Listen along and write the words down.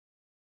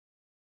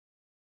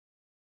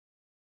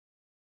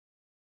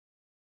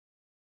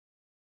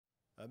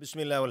بسم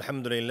الله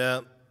والحمد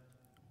لله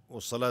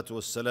والصلاة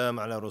والسلام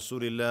على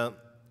رسول الله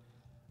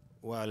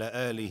وعلى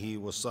آله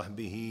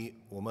وصحبه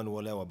ومن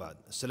والاه وبعد.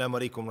 Assalamu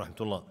alaikum wa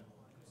rahmatullah.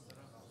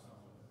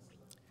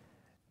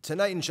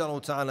 Tonight,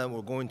 inshallah ta'ala,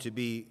 we're going to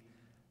be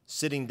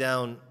sitting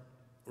down,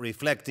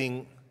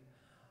 reflecting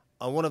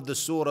on one of the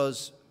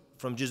surahs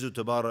from Juz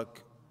Tabarak.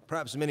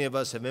 Perhaps many of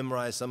us have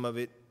memorized some of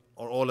it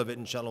or all of it,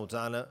 inshallah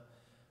ta'ala.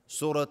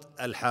 Surat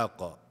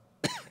Al-Haqqah.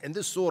 And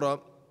this surah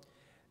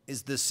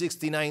is the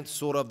 69th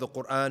surah of the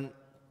Quran,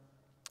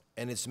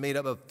 and it's made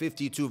up of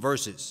 52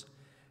 verses.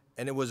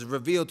 And it was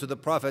revealed to the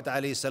Prophet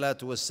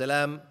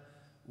ﷺ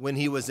when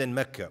he was in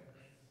Mecca.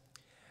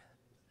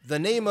 The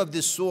name of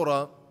this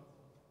surah,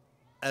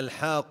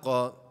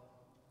 Al-Haqqah,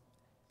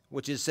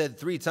 which is said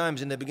 3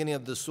 times in the beginning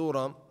of the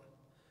surah,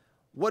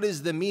 what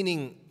is the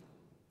meaning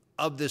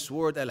of this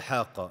word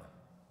Al-Haqqah?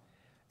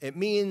 It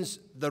means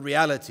the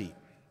reality.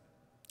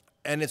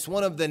 And it's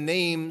one of the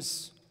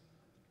names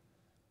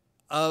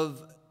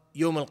of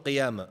Yawm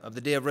al-Qiyamah, of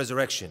the day of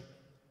resurrection.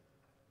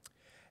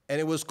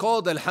 And it was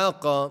called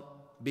Al-Haqqah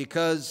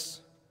because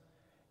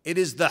it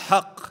is the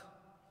haqq,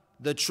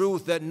 the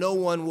truth that no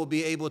one will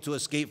be able to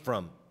escape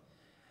from.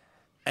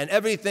 And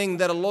everything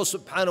that Allah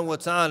subhanahu wa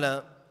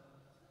ta'ala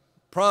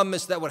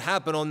promised that would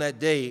happen on that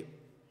day,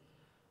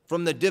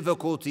 from the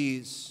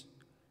difficulties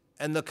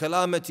and the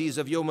calamities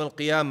of Yawm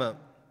al-Qiyamah,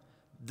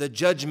 the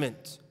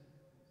judgment,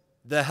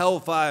 the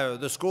hellfire,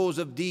 the scrolls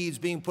of deeds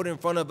being put in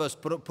front of us,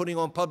 putting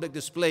on public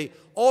display,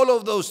 all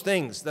of those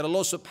things that Allah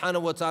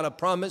subhanahu wa ta'ala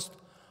promised,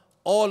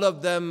 all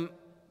of them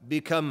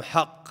become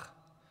haqq,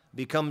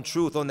 become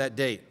truth on that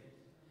day.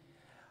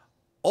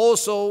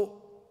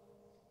 Also,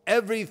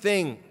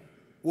 everything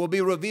will be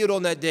revealed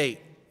on that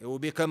day. It will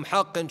become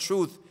haqq and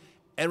truth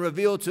and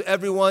revealed to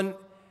everyone.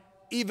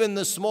 Even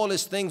the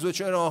smallest things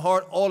which are in our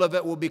heart, all of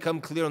it will become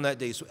clear on that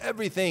day. So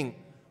everything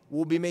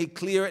will be made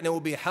clear, and it will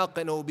be haqq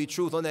and it will be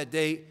truth on that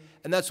day.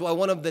 And that's why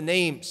one of the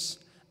names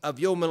of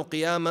Yawm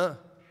al-Qiyamah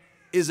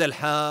is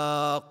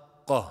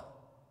Al-Haqqah.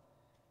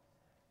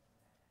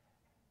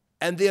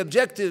 And the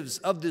objectives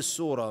of this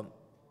surah,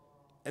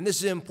 and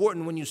this is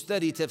important when you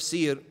study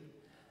tafsir,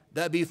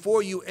 that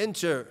before you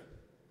enter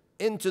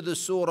into the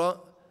surah,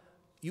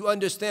 you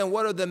understand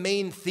what are the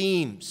main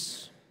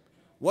themes,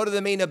 what are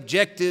the main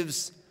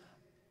objectives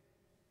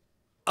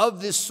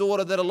of this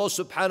surah that Allah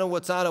subhanahu wa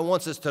ta'ala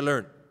wants us to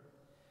learn.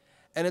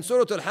 And in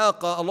Surah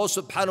Al-Haqqah, Allah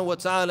subhanahu wa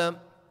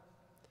ta'ala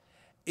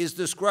is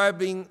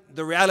describing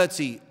the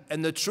reality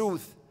and the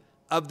truth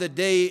of the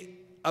day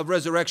of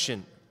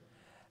resurrection.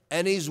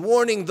 And He's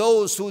warning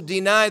those who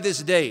deny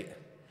this day.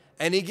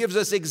 And He gives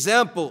us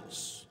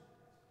examples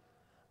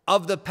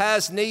of the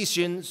past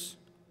nations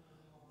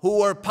who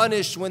were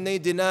punished when they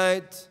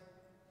denied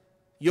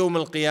Yawm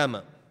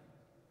al-Qiyamah.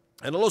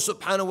 And Allah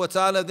subhanahu wa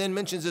ta'ala then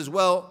mentions as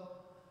well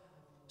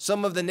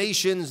some of the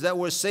nations that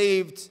were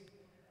saved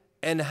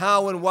and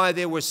how and why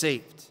they were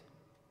saved.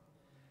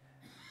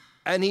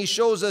 And He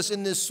shows us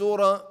in this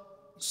surah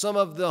some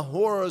of the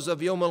horrors of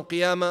Yawm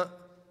al-Qiyamah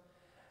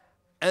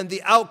and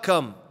the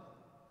outcome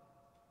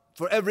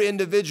for every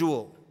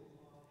individual.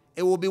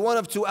 It will be one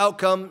of 2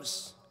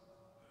 outcomes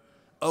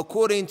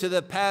according to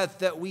the path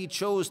that we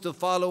chose to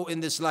follow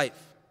in this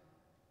life.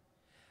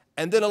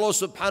 And then Allah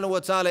subhanahu wa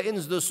ta'ala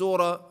ends the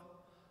surah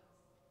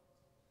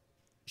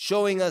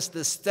showing us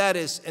the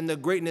status and the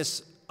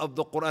greatness of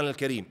the Quran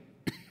al-Kareem.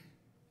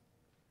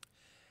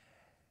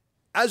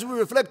 As we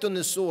reflect on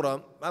this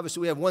surah,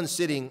 obviously we have one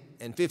sitting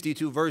and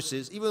 52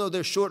 verses. Even though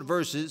they're short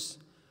verses,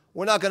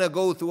 we're not going to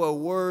go through a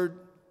word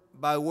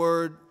by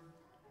word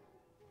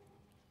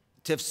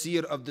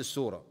tafsir of the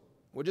surah.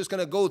 We're just going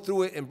to go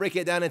through it and break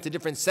it down into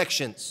different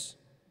sections,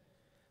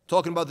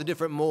 talking about the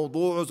different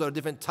mawdu'us or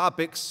different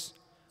topics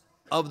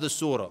of the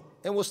surah.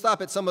 And we'll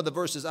stop at some of the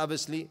verses,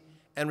 obviously,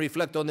 and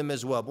reflect on them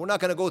as well. But we're not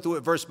going to go through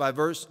it verse by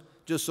verse,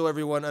 just so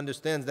everyone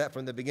understands that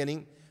from the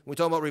beginning. We're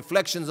talking about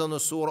reflections on the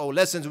surah or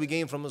lessons we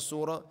gain from the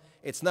surah.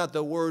 It's not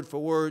the word for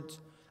word,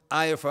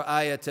 ayah for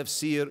ayah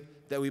tafsir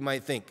that we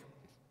might think.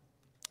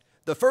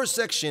 The first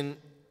section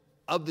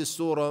of this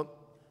surah,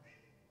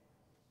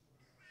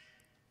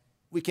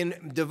 we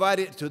can divide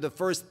it to the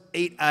first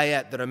 8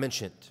 ayat that are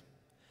mentioned.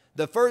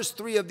 The first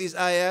 3 of these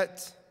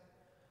ayat,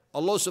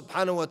 Allah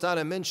subhanahu wa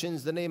ta'ala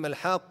mentions the name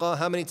Al-Haqqah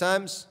how many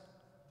times?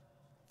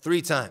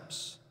 3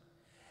 times.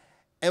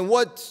 And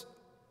what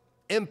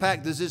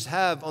impact does this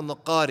have on the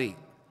qari,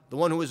 the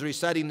one who is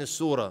reciting the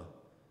surah,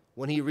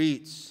 when he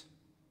reads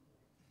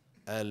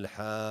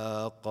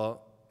Al-Haqqah,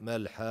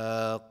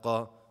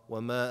 Mal-Haqqah,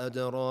 wa ma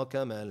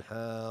adraka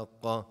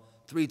Mal-Haqqah?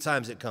 3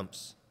 times it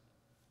comes.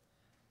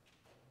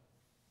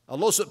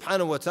 Allah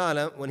subhanahu wa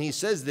ta'ala, when He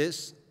says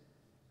this,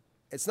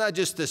 it's not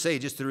just to say,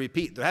 just to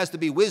repeat. There has to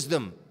be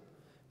wisdom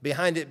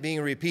behind it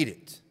being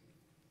repeated.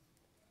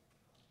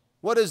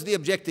 What is the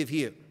objective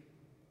here?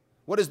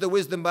 What is the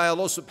wisdom by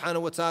Allah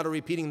subhanahu wa ta'ala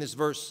repeating this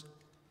verse,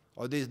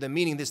 or the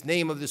meaning, this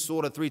name of this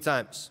surah 3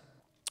 times?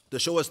 To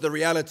show us the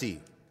reality,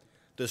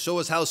 to show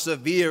us how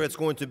severe it's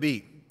going to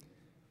be,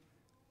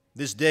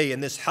 this day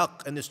and this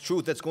haqq and this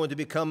truth that's going to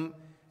become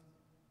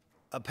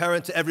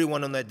apparent to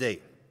everyone on that day.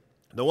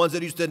 The ones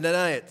that used to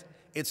deny it,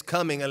 it's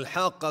coming.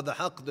 Al-Haqqah, the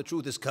Haqq, the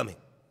truth is coming.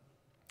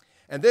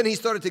 And then he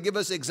started to give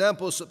us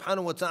examples,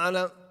 subhanahu wa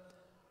ta'ala,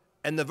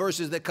 and the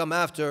verses that come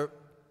after,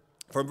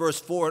 from verse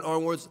 4 and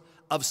onwards,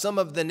 of some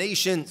of the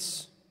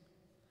nations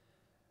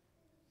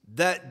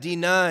that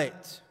denied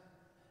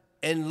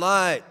and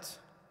lied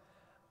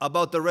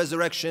about the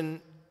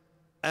resurrection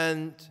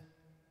and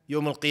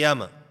Yawm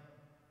al-Qiyamah.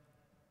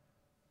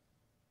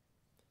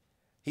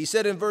 He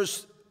said in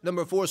verse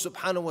number 4,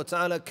 subhanahu wa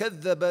ta'ala,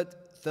 كَذَّبَتْ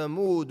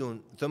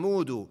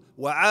ثَمُودُ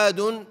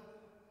وَعَادٌ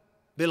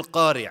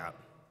بِالْقَارِعَةِ.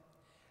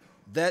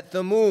 That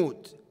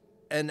Thamud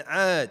and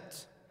Ad,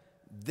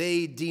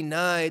 they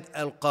denied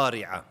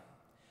Al-Qari'ah.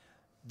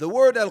 The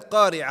word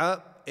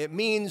Al-Qari'ah, it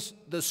means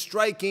the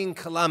striking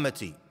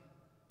calamity.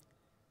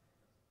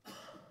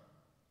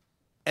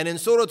 And in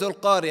Surah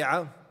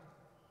Al-Qari'ah,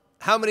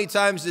 how many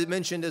times is it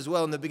mentioned as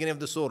well in the beginning of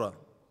the surah?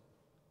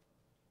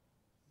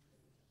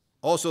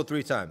 Also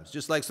 3 times,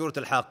 just like Surah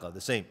Al-Haqqah,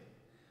 the same.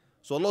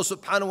 So Allah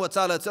subhanahu wa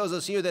ta'ala tells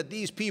us here that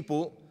these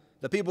people,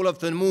 the people of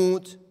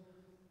Thamud,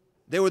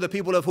 they were the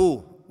people of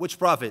who? Which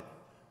prophet?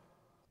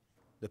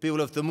 The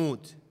people of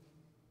Thamud.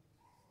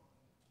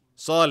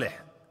 Salih,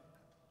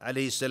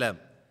 alayhi salam.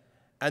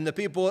 And the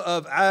people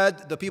of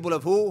Ad, the people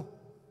of who?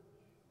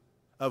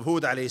 Of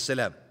Hud, alayhi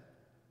salam.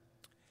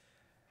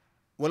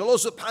 When Allah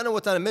subhanahu wa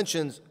ta'ala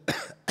mentions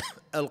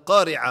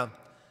Al-Qari'ah,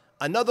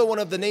 another one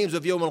of the names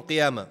of Yawm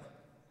al-Qiyamah.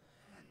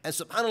 And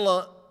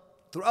subhanAllah,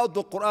 throughout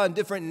the Quran,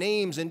 different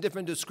names and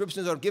different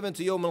descriptions are given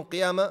to Yawm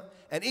al-Qiyamah,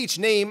 and each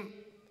name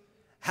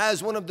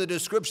has one of the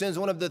descriptions,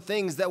 one of the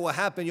things that will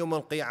happen Yawm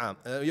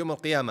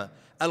al-Qiyamah.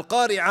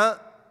 Al-Qari'ah,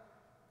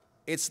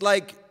 it's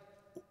like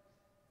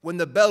when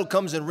the bell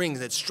comes and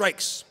rings, it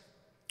strikes.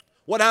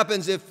 What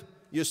happens if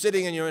you're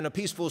sitting and you're in a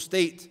peaceful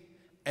state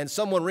and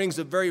someone rings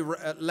a very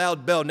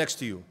loud bell next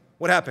to you?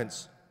 What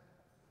happens?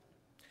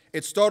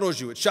 It startles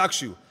you, it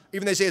shocks you.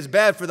 Even they say it's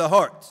bad for the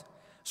heart.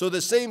 So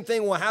the same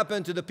thing will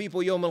happen to the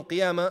people Yawm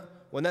al-Qiyamah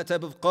when that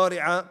type of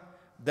qari'ah,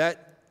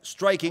 that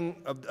striking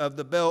of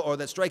the bell or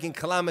that striking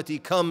calamity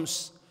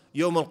comes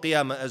Yawm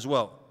al-Qiyamah as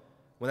well.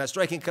 When that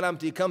striking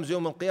calamity comes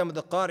Yawm al-Qiyamah,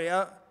 the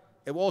qari'ah,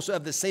 it will also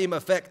have the same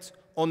effect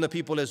on the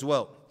people as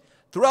well.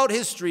 Throughout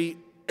history,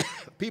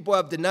 people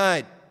have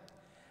denied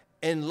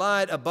and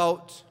lied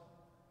about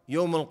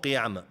Yawm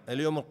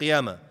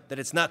al-Qiyamah, that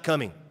it's not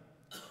coming.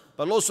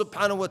 But Allah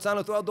subhanahu wa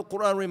ta'ala throughout the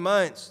Quran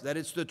reminds that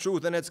it's the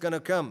truth and it's going to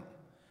come.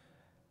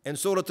 In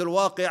Surah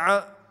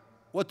Al-Waqi'ah,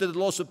 what did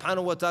Allah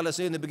subhanahu wa ta'ala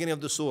say in the beginning of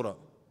the surah?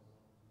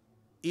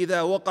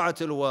 إِذَا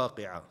وَقَعَتِ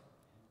الْوَاقِعَةِ.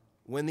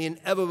 When the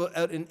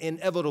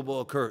inevitable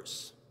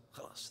occurs.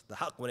 The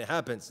haqq, when it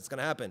happens, it's going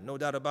to happen, no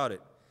doubt about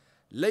it.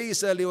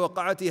 لَيْسَ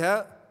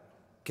لِوَقَعَتِهَا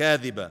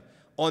كَاذِبًا.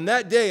 On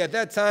that day, at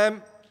that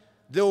time,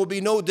 there will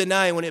be no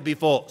denying when it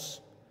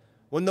befalls.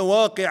 When the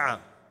waqi'ah,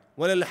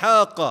 when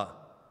al-haqqah,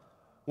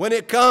 when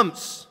it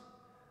comes,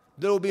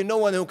 there will be no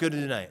one who could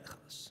deny it.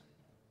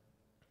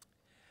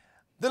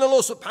 Then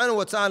Allah subhanahu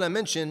wa ta'ala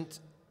mentioned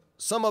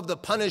some of the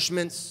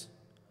punishments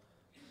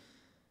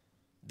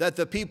that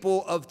the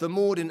people of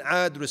Thamud and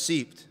Ad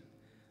received.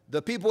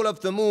 The people of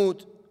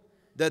Thamud,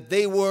 that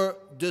they were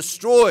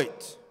destroyed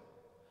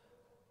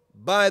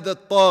by the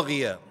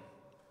taghiyah,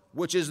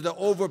 which is the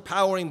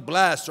overpowering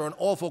blast or an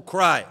awful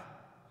cry.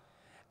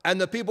 And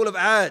the people of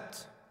Ad,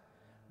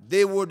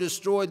 they were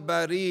destroyed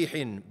by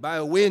rihin, by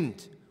a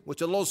wind,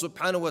 which Allah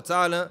subhanahu wa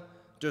ta'ala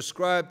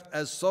described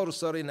as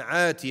sarsarin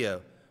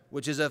atiyah,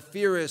 which is a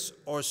furious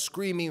or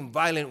screaming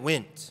violent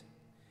wind.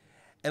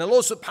 And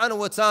Allah subhanahu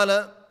wa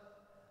ta'ala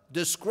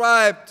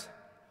described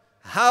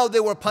how they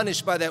were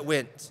punished by that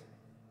wind.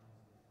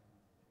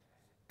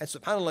 And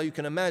subhanAllah, you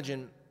can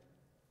imagine,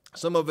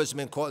 some of us have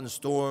been caught in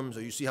storms,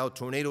 or you see how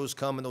tornadoes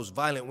come and those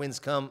violent winds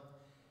come,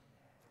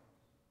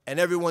 and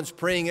everyone's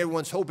praying,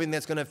 everyone's hoping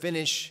that's going to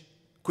finish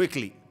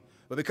quickly.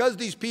 But because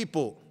these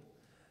people,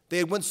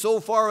 they went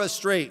so far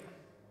astray,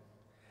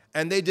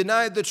 and they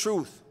denied the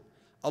truth,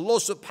 Allah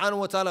subhanahu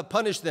wa ta'ala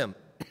punished them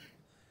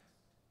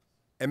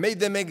and made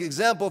them an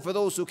example for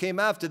those who came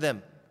after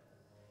them.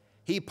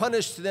 He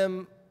punished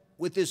them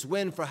with this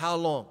wind for how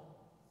long?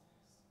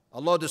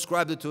 Allah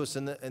described it to us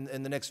in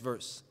the next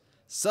verse.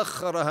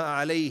 سَخَّرَهَا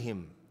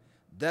عَلَيْهِمْ.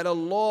 That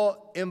Allah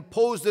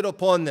imposed it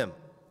upon them.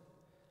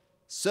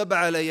 سَبْعَ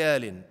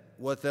لَيَالٍ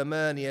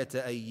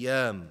وَثَمَانِيَةَ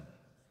أَيَّامٍ.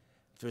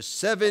 For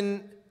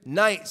 7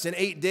 nights and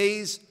 8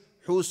 days,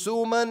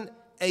 حُسُومًا,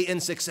 in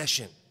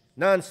succession,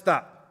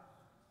 non-stop.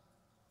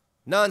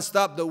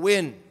 Non-stop, the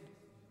wind.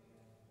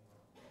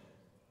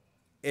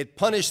 It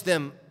punished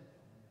them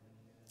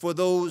for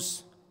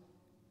those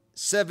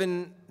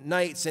 7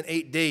 nights and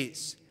 8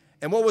 days.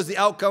 And what was the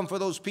outcome for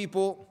those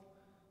people?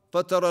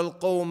 فَتَرَى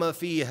الْقَوْمَ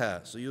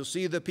فِيهَا. So you'll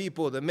see the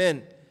people, the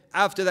men.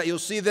 After that, you'll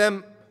see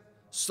them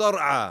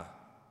صَرْعًا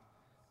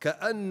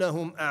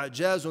كَأَنَّهُمْ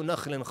أَعْجَازُ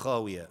نَخْلٍ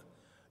خَاوِيَةٍ.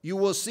 You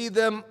will see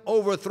them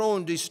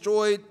overthrown,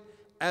 destroyed,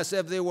 as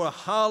if they were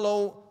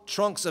hollow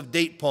trunks of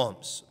date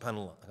palms.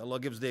 SubhanAllah. Allah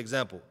gives the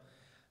example.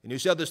 And you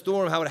see how the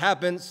storm, how it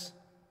happens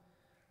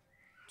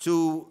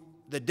to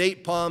the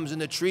date palms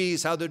and the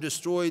trees, how they're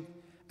destroyed,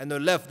 and they're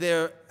left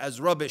there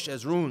as rubbish,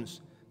 as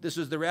ruins. This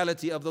was the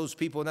reality of those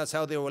people, and that's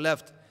how they were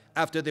left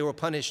after they were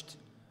punished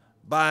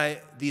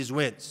by these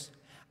winds.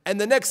 And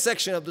the next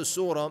section of the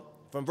surah,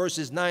 from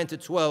verses 9 to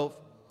 12,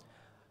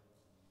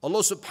 Allah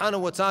subhanahu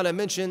wa ta'ala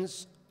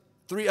mentions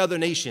 3 other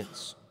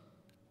nations.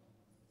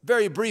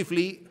 Very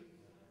briefly,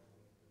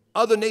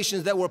 other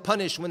nations that were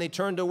punished when they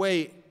turned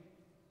away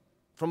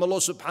from Allah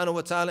subhanahu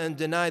wa ta'ala and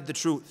denied the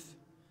truth.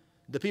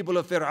 The people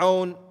of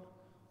Fir'aun,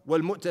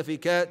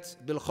 وَالْمُؤْتَفِكَاتِ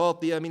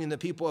بِالْخَاطِيَةِ, meaning the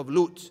people of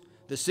Lut,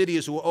 the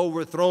cities who were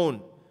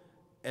overthrown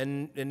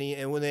and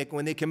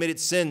when they committed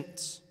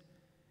sins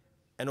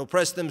and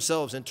oppressed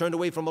themselves and turned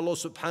away from Allah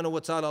subhanahu wa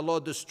ta'ala, Allah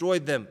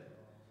destroyed them.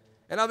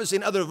 And obviously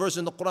in other verses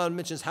in the Quran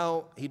mentions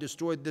how He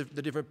destroyed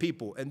the different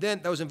people. And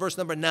then that was in verse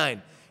number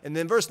 9. And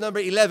then verse number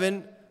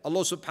 11,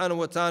 Allah subhanahu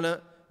wa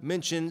ta'ala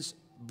mentions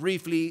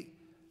briefly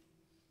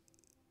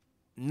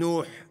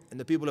Nuh and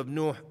the people of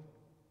Nuh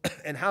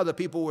and how the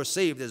people were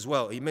saved as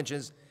well. He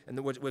mentions and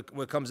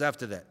what comes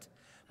after that.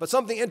 But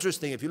something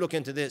interesting, if you look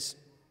into this,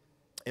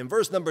 in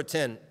verse number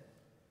 10,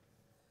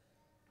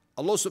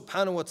 Allah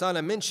subhanahu wa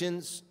ta'ala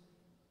mentions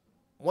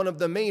one of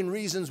the main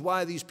reasons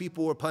why these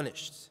people were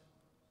punished.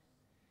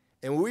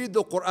 And we read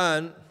the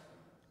Quran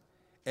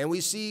and we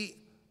see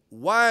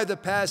why the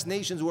past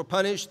nations were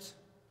punished.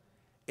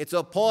 It's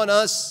upon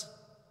us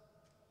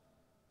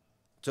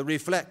to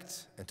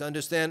reflect and to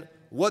understand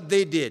what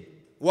they did.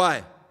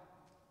 Why?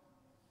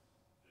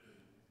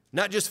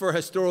 Not just for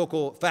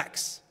historical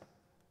facts.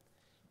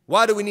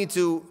 Why do we need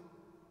to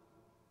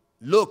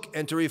look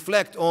and to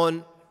reflect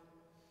on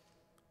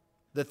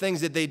the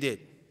things that they did?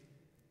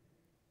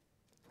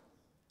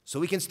 So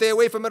we can stay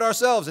away from it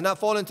ourselves and not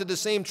fall into the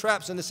same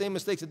traps and the same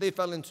mistakes that they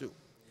fell into.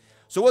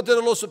 So what did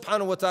Allah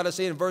subhanahu wa ta'ala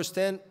say in verse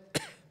 10?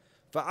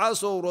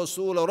 فَعَصَوْا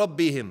رَسُولَ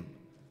رَبِّهِمْ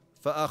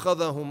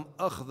فَأَخَذَهُمْ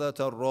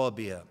أَخْذَةً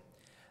رَابِيَةً,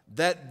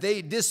 that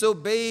they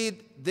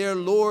disobeyed their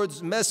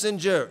Lord's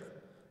messenger,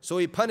 so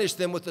He punished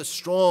them with a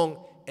strong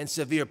and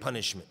severe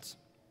punishment.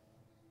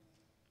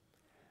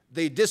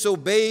 They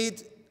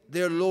disobeyed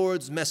their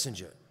Lord's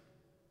messenger.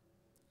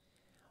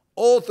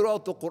 All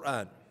throughout the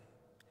Quran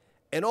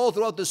and all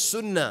throughout the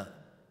Sunnah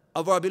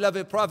of our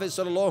beloved Prophet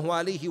sallallahu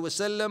alaihi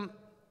wasallam,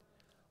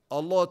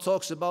 Allah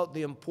talks about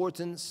the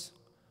importance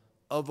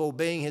of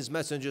obeying His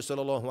messenger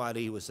sallallahu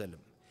alaihi wasallam.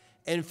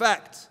 In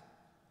fact,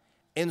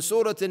 in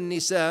Surah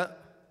An-Nisa,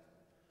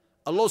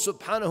 Allah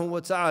subhanahu wa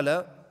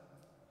ta'ala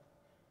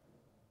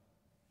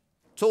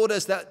told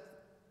us that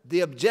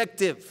the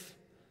objective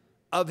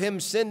of Him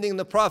sending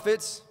the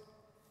prophets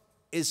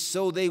is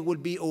so they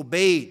would be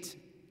obeyed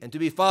and to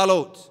be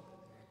followed.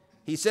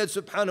 He said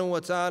subhanahu wa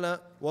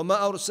ta'ala, وَمَا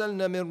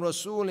أَرْسَلْنَا مِن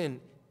رَسُولٍ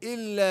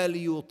إِلَّا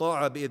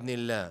لِيُطَاعَ بِإِذْنِ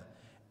اللَّهِ,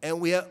 and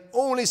we have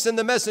only sent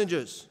the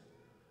messengers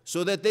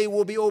so that they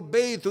will be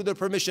obeyed through the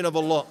permission of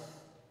Allah.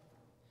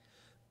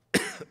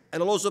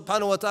 And Allah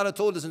subhanahu wa ta'ala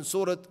told us in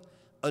Surah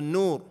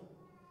An-Nur,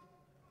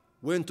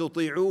 وَإِن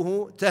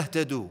تُطِيعُوهُ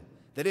تَهْتَدُوا,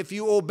 that if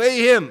you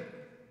obey Him,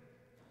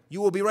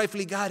 you will be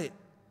rightfully guided.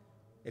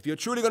 If you're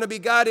truly going to be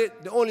guided,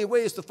 the only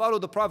way is to follow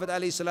the Prophet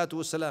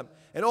ﷺ.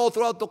 And all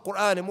throughout the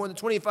Quran, in more than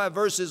 25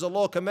 verses,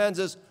 Allah commands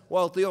us,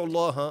 وَأَطِيعُوا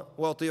اللَّهَ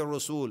وَأَطِيعُوا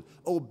الرَّسُولَ,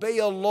 obey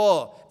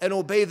Allah and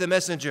obey the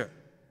Messenger.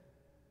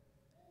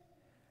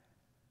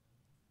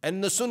 And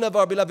in the Sunnah of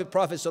our beloved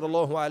Prophet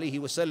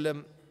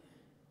ﷺ,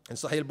 in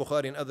Sahih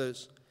al-Bukhari and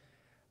others,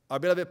 our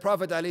beloved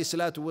Prophet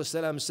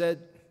ﷺ said,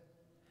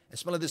 and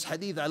smell of this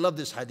hadith, I love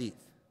this hadith,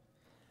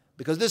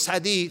 because this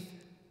hadith,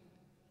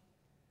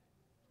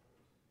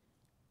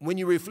 when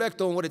you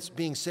reflect on what it's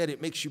being said,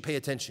 it makes you pay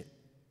attention.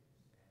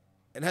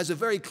 It has a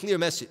very clear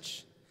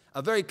message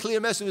with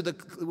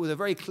a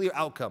very clear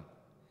outcome.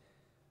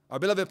 Our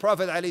beloved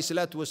Prophet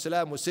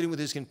ﷺ was sitting with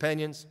his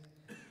companions,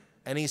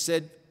 and he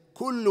said,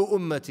 كُلُّ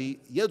أُمَّتِي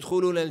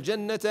يَدْخُلُونَ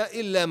الْجَنَّةَ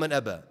إِلَّا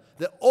مَنْ أَبَى,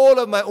 that all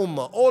of my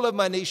ummah, all of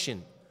my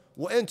nation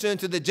will enter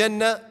into the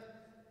Jannah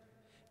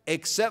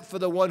except for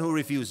the one who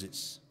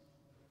refuses.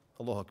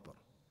 Allahu Akbar.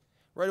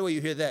 Right away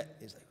you hear that.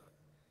 He's like,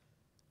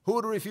 who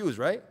would refuse,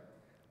 right?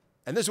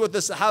 And this is what the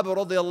Sahaba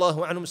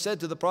radiallahu anhum said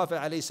to the Prophet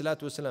alayhi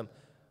salatu wasalam.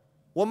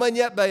 وَمَنْ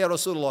يَأْبَى يَا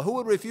رَسُولَ اللَّهِ, who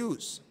would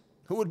refuse?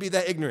 Who would be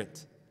that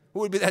ignorant? Who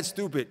would be that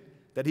stupid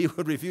that he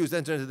would refuse to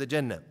enter into the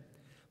Jannah?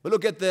 But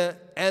look at the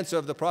answer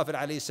of the Prophet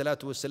alayhi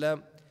salatu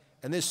wasalam,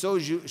 and this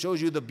shows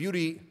you the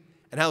beauty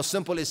and how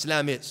simple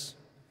Islam is.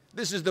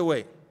 This is the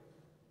way.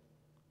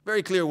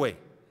 Very clear way.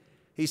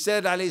 He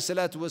said alayhi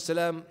salatu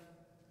wasalam,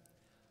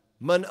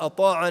 مَنْ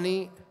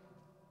أَطَاعَنِي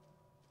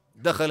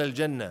دَخَلَ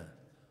الْجَنَّةِ,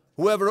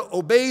 whoever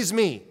obeys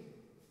me,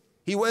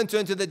 he will enter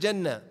into the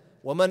Jannah.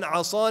 وَمَنْ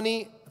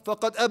عَصَانِي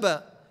فَقَدْ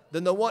أَبَى,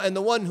 then the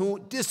one who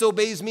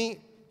disobeys me,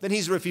 then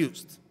he's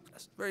refused.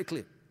 That's very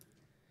clear.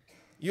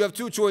 You have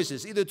two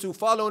choices, either to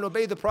follow and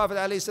obey the Prophet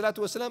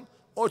ﷺ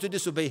or to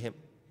disobey him.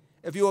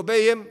 If you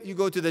obey him, you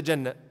go to the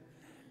Jannah.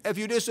 If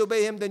you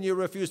disobey him, then you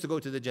refuse to go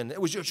to the Jannah.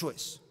 It was your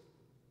choice.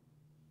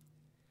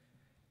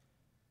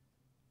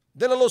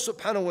 Then Allah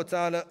subhanahu wa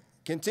ta'ala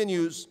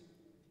continues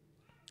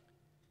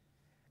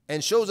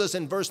and shows us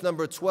in verse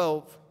number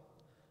 12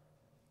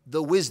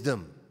 the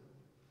wisdom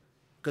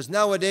Because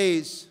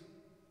nowadays,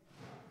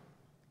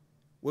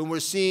 when we're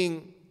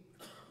seeing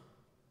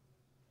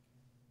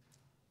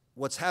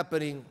what's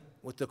happening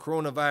with the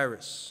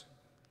coronavirus,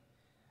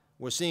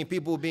 we're seeing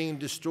people being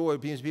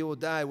destroyed, people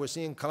die, we're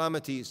seeing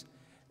calamities.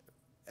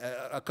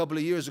 A couple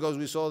of years ago,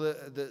 we saw the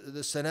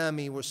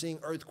tsunami, we're seeing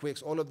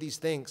earthquakes, all of these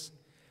things,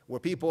 where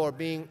people are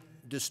being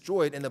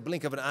destroyed in the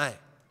blink of an eye.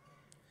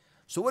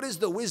 So what is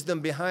the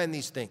wisdom behind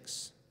these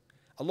things?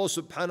 Allah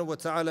subhanahu wa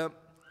ta'ala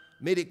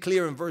made it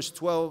clear in verse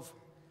 12,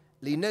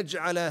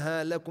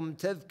 لِنَجْعَلَهَا لَكُمْ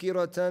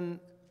تَذْكِرَةً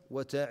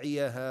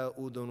وَتَعِيَهَا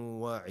أُذُنُ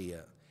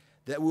وَاعِيَةً,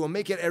 that we will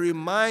make it a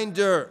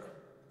reminder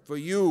for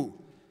you,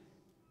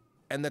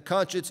 and the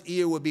conscious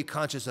ear will be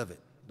conscious of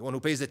it. The one who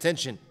pays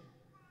attention,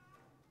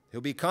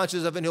 he'll be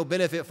conscious of it and he'll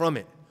benefit from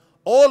it.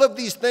 All of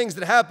these things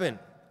that happen,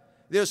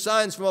 they're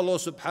signs from Allah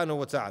subhanahu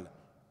wa ta'ala.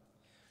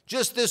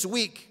 Just this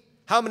week,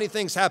 how many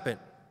things happened?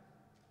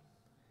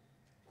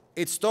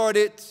 It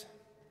started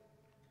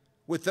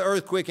with the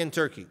earthquake in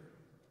Turkey.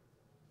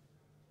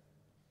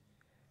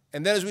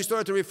 And then as we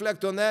started to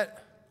reflect on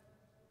that,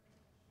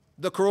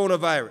 the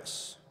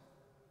coronavirus.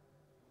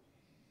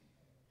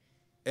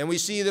 And we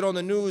see that on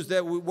the news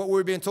that what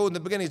we're being told in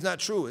the beginning is not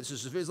true.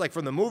 It's like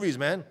from the movies,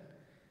 man.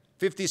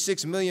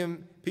 56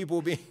 million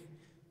people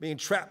being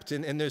trapped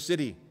in their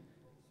city.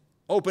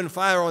 Open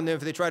fire on them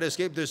if they try to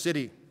escape their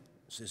city.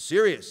 This is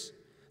serious.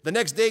 The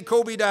next day,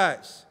 Kobe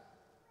dies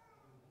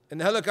in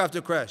the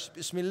helicopter crash.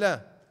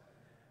 Bismillah.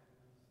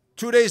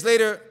 2 days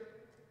later,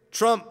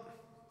 Trump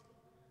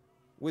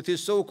with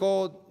his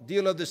so-called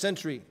deal of the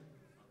century.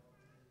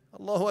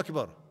 Allahu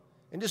Akbar.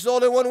 And this is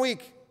all in 1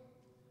 week.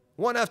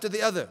 One after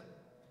the other.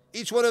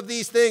 Each one of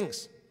these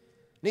things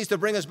needs to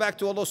bring us back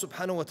to Allah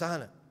subhanahu wa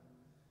ta'ala.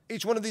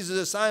 Each one of these is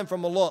a sign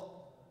from Allah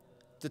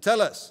to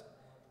tell us,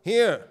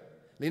 here,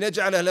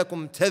 لِنَجْعَلَ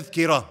لَكُمْ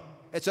تَذْكِرَةً.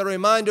 It's a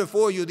reminder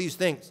for you, these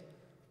things.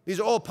 These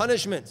are all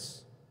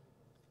punishments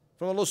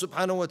from Allah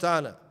subhanahu wa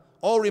ta'ala.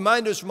 All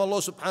reminders from Allah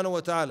subhanahu wa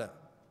ta'ala.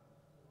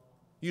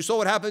 You saw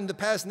what happened in the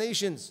past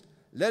nations.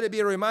 Let it be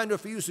a reminder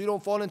for you so you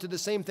don't fall into the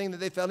same thing that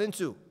they fell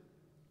into.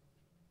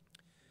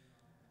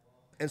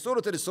 In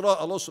Surah Al-Isra,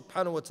 Allah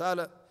subhanahu wa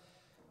ta'ala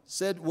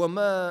said,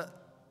 وَمَا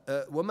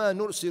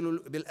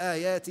نُرْسِلُ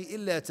بِالْآيَاتِ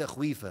إِلَّا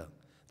تَخْوِيفًا,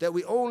 that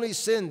we only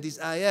send these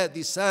ayat,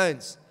 these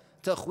signs,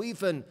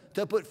 تَخْوِيفًا,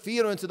 to put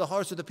fear into the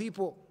hearts of the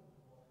people,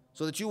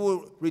 so that you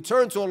will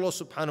return to Allah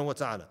subhanahu wa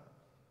ta'ala.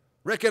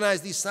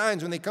 Recognize these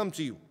signs when they come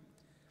to you.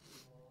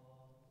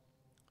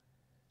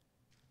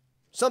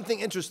 Something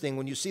interesting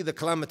when you see the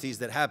calamities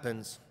that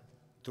happens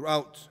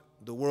throughout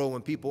the world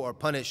when people are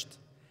punished.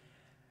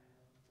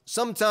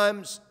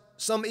 Sometimes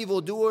some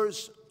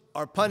evildoers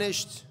are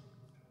punished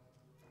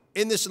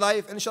in this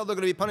life, and inshallah they're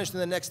going to be punished in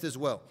the next as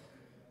well.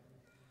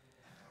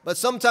 But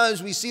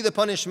sometimes we see the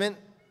punishment,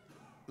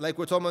 like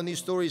we're talking about in these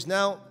stories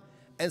now,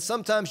 and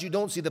sometimes you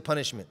don't see the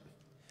punishment.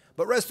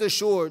 But rest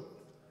assured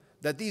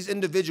that these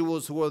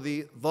individuals who are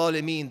the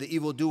zalimeen, the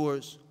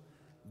evildoers,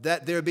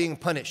 that they're being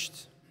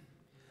punished.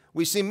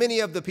 We see many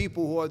of the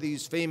people who are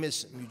these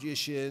famous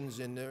musicians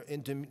and they're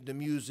into the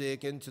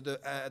music, into the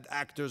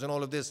actors and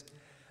all of this,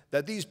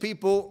 that these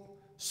people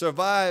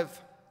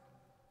survive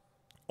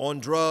on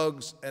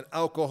drugs and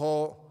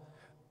alcohol,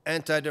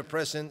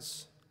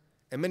 antidepressants,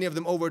 and many of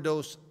them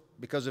overdose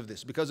because of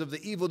this, because of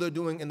the evil they're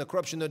doing and the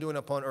corruption they're doing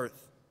upon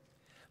earth.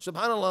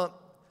 SubhanAllah,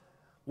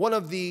 one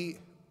of the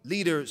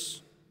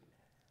leaders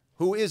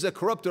who is a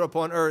corrupter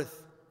upon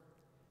earth,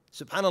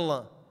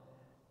 SubhanAllah,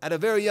 at a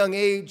very young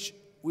age,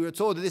 we were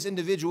told that this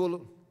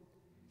individual,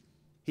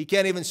 he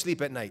can't even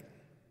sleep at night.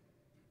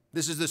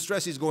 This is the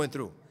stress he's going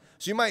through.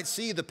 So you might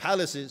see the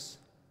palaces,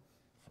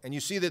 and you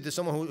see that there's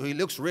someone who he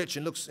looks rich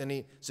and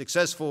he's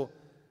successful.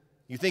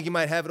 You think he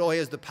might have it all, he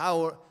has the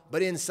power,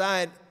 but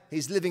inside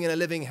he's living in a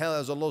living hell,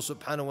 as Allah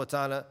subhanahu wa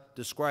ta'ala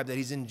described that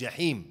he's in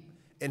Jahim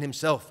in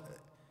himself.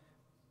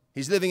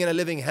 He's living in a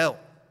living hell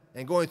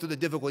and going through the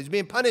difficulties. He's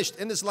being punished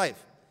in this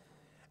life.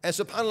 And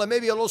subhanAllah,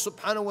 maybe Allah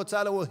subhanahu wa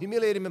ta'ala will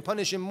humiliate him and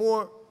punish him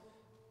more,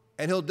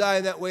 and he'll die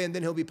in that way, and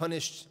then he'll be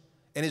punished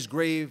in his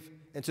grave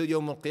until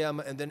Yawm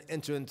al-Qiyamah, and then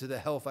enter into the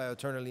hellfire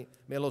eternally.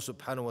 May Allah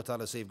subhanahu wa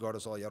ta'ala safeguard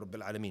us all, Ya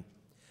Rabbil Alameen.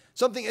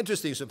 Something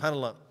interesting,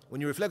 subhanAllah,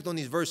 when you reflect on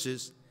these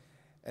verses,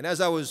 and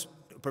as I was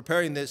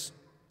preparing this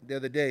the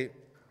other day,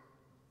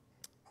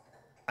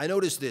 I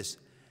noticed this,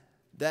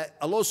 that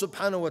Allah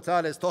subhanahu wa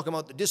ta'ala is talking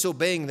about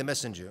disobeying the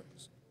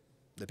messengers,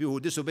 the people who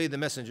disobeyed the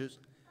messengers,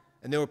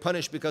 and they were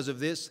punished because of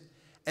this.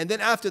 And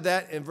then after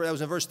that, that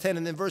was in verse 10,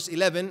 and then verse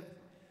 11,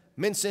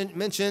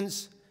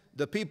 mentions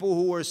the people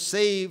who were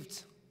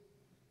saved,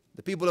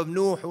 the people of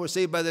Nuh who were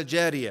saved by the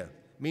Jariyah,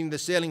 meaning the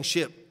sailing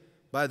ship,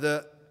 by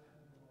the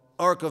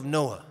Ark of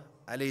Noah,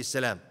 alayhi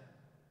salam.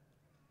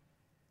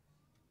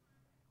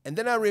 And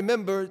then I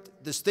remembered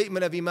the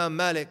statement of Imam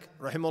Malik,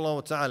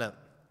 rahimahullah ta'ala,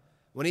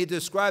 when he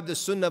described the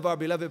sunnah of our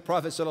beloved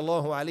Prophet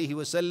sallallahu alayhi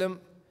wasallam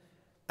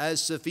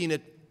as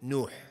Safinat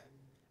Nuh,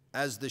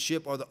 as the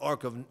ship or the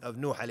Ark of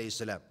Nuh alayhi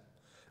salam.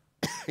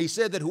 He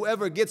said that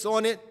whoever gets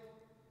on it,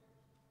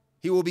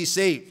 he will be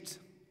saved.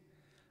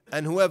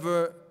 And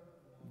whoever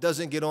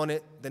doesn't get on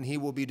it, then he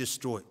will be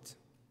destroyed.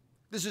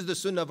 This is the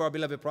sunnah of our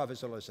beloved Prophet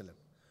ﷺ.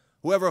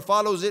 Whoever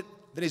follows it,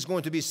 then he's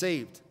going to be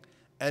saved.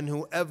 And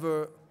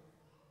whoever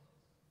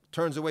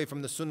turns away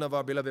from the sunnah of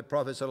our beloved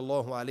Prophet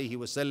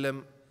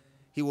ﷺ,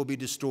 he will be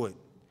destroyed.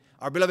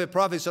 Our beloved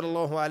Prophet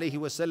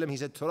ﷺ, he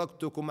said,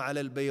 تَرَكْتُكُمْ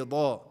عَلَى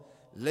الْبَيْضَاءِ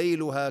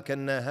لَيْلُهَا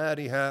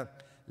كَالنَّهَارِهَا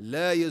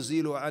لَا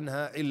يَزِيلُ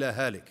عَنْهَا إِلَّا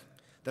هَالِكٌ.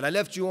 That I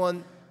left you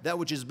on that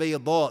which is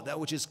bayda, that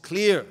which is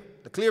clear,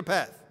 the clear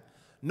path.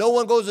 No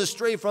one goes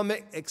astray from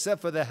it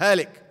except for the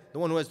halik, the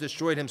one who has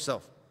destroyed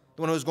himself,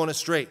 the one who has gone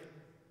astray.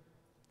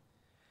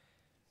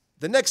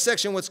 The next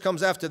section, which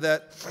comes after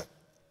that,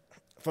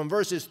 from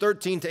verses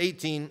 13 to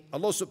 18,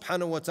 Allah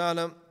subhanahu wa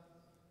ta'ala,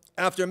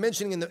 after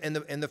mentioning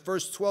in the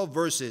first 12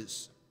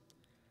 verses,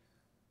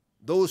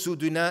 those who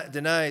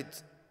denied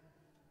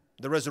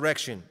the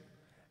resurrection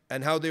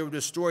and how they were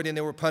destroyed and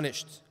they were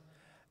punished,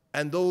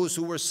 and those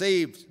who were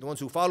saved, the ones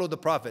who followed the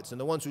prophets, and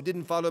the ones who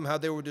didn't follow them, how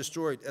they were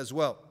destroyed as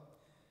well.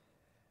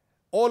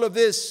 All of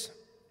this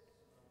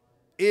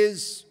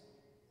is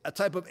a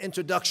type of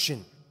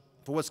introduction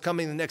for what's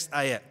coming in the next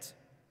ayat.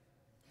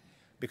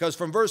 Because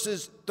from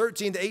verses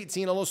 13 to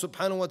 18, Allah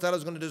subhanahu wa ta'ala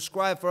is going to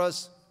describe for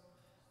us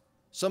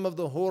some of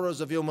the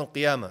horrors of Yawm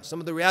al-Qiyamah, some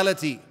of the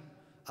reality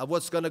of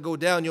what's going to go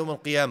down Yawm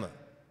al-Qiyamah.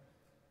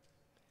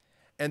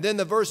 And then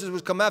the verses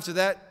which come after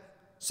that,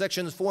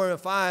 sections 4 and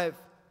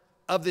 5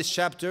 of this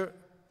chapter,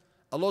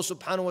 Allah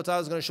subhanahu wa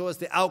ta'ala is going to show us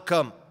the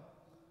outcome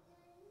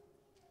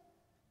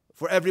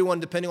for everyone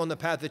depending on the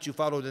path that you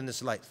followed in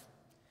this life.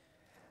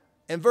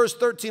 In verse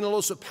 13,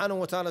 Allah subhanahu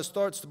wa ta'ala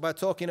starts by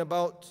talking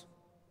about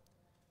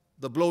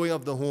the blowing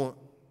of the horn.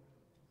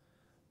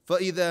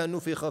 فَإِذَا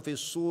نُفِخَ فِي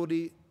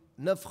الصُّورِ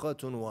نَفْخَةٌ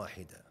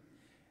وَاحِدَةٌ.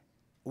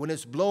 When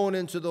it's blown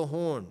into the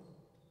horn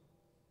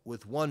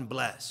with one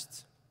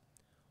blast.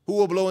 Who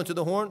will blow into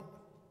the horn?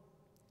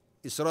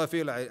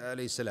 Israfil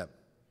alayhi salam.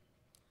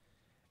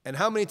 And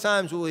how many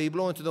times will he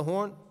blow into the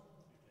horn?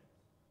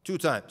 2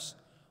 times.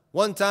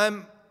 One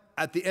time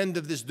at the end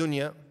of this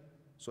dunya,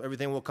 so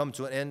everything will come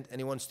to an end.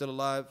 Anyone still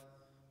alive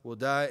will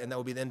die, and that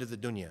will be the end of the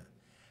dunya.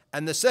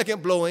 And the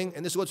second blowing,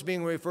 and this is what's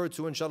being referred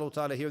to inshallah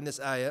ta'ala here in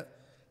this ayah,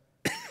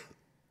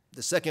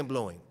 the second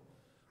blowing,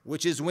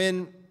 which is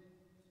when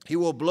he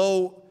will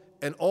blow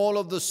and all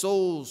of the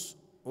souls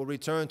will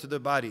return to their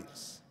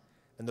bodies,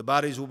 and the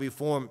bodies will be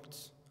formed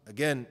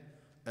again,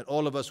 and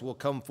all of us will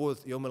come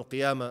forth Yawm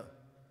al-Qiyamah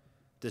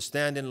to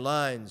stand in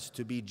lines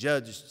to be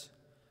judged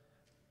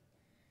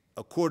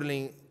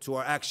accordingly to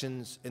our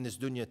actions in this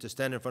dunya, to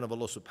stand in front of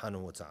Allah subhanahu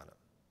wa ta'ala.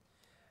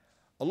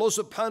 Allah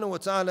subhanahu wa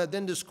ta'ala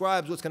then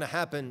describes what's going to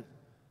happen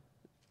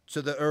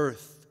to the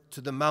earth,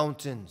 to the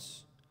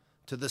mountains,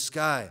 to the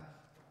sky,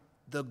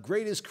 the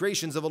greatest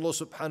creations of Allah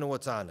subhanahu wa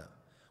ta'ala.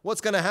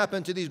 What's going to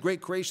happen to these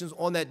great creations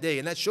on that day?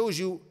 And that shows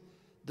you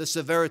the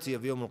severity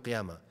of Yawm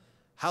al-Qiyamah,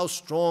 how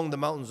strong the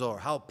mountains are,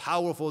 how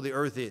powerful the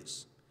earth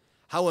is,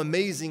 how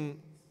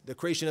amazing the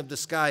creation of the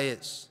sky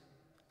is.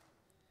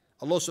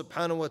 Allah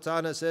subhanahu wa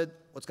ta'ala said,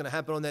 what's going to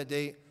happen on that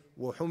day?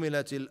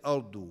 وَحُمِلَتِ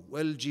الْأَرْضُ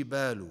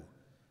وَالْجِبَالُ.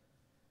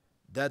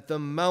 That the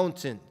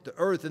mountain, the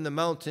earth and the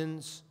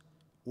mountains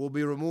will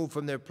be removed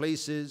from their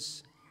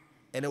places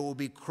and it will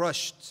be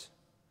crushed.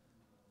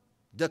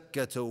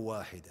 دَكَّةً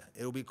وَاحِدًا.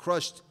 It will be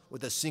crushed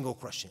with a single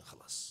crushing.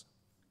 Khalas.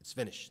 It's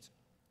finished.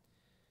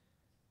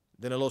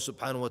 Then Allah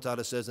subhanahu wa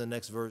ta'ala says in the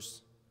next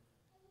verse,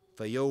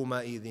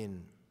 فَيَوْمَئِذٍ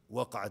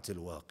وَقَعَتِ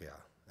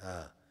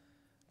الْوَاقِعَةِ.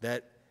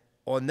 That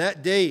on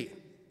that day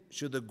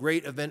should the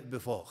great event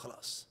befall.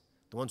 Khalas.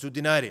 The ones who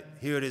denied it,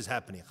 here it is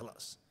happening.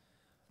 Khalas.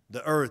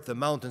 The earth, the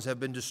mountains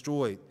have been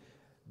destroyed.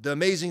 The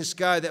amazing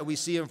sky that we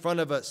see in front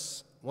of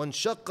us,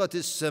 وَانشَقَّتِ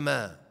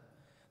السَّمَاءُ,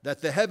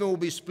 that the heaven will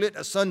be split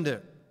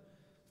asunder.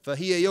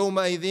 فَهِيَ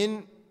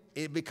يَوْمَئِذٍ,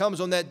 it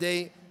becomes on that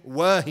day,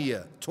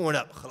 وَاهِيَةٌ, torn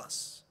up.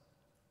 Khalas.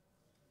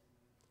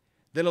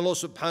 Then Allah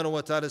subhanahu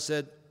wa ta'ala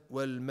said,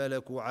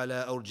 وَالْمَلَكُ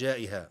عَلَىٰ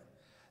أَرْجَائِهَا,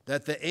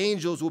 that the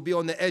angels will be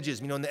on the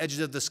edges, meaning on the edges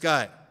of the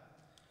sky.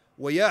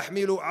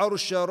 وَيَحْمِلُ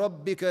عَرْشَ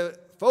رَبِّكَ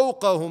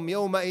فَوْقَهُمْ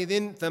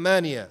يَوْمَئِذٍ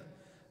ثَمَانِيَةٌ,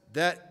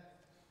 that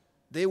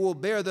they will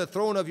bear the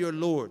throne of your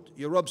Lord,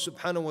 your Rabb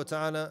subhanahu wa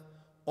ta'ala,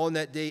 on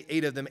that day,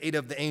 8 of them, 8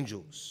 of the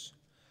angels.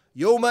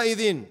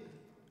 يَوْمَئِذٍ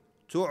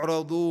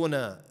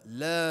تُعْرَضُونَ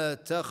لَا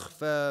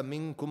تَخْفَى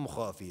مِنْكُمْ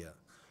خَافِيَةٌ.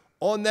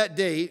 On that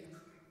day,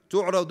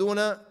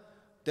 تُعْرَضُونَ,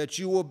 that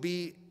you will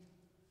be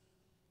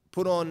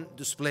put on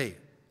display,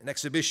 an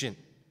exhibition.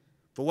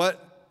 For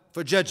what?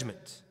 For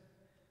judgment.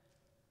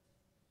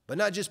 But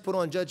not just put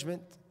on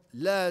judgment.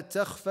 لا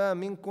تخفى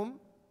منكم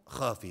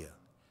خافية.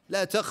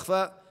 لا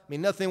تخفى,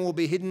 mean nothing will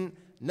be hidden,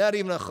 not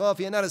even a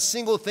khafiyah, not a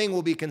single thing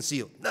will be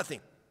concealed. Nothing.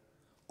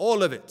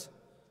 All of it.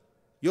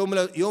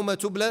 يوم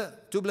تبلى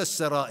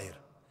السرائر.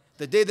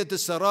 The day that the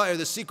sara'ir,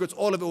 the secrets,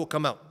 all of it will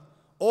come out.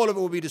 All of it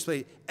will be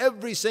displayed.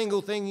 Every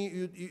single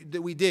thing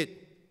that we did.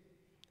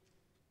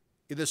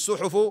 إذا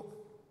الصحف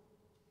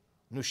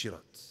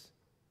نشرت.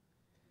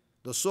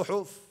 The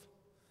suhuf,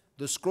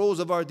 the scrolls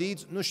of our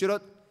deeds,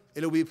 nushirat,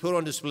 it will be put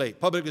on display,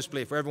 public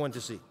display for everyone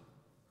to see.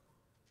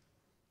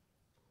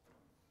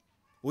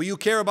 Will you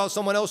care about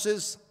someone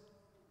else's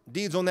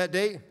deeds on that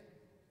day?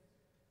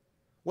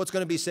 What's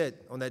going to be said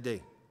on that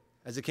day?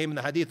 As it came in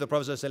the hadith of the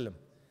Prophet ﷺ,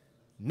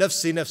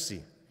 Nafsi,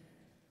 nafsi,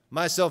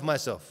 myself,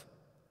 myself.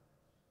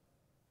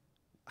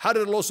 How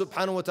did Allah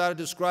subhanahu wa ta'ala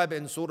describe it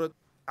in Surah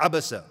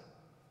Abasa?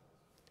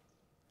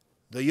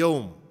 The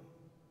yawm,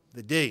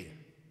 the day.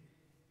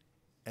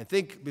 And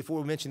think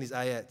before we mention these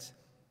ayat,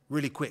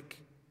 really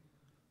quick.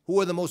 Who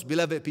are the most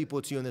beloved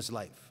people to you in this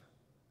life?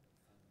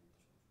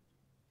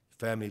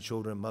 Family,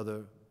 children,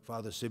 mother,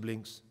 father,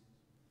 siblings.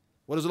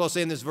 What does Allah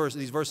say in this verse,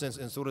 these verses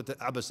in Surah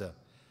Abasa?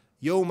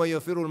 Yawma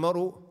yafirul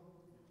maru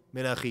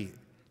min akhi.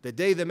 The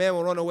day the man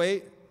will run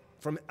away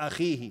from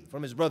akhihi,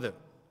 from his brother.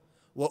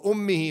 Wa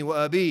ummihi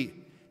wa abi,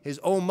 his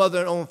own mother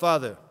and own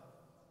father.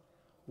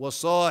 Wa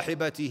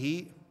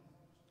sahibatihi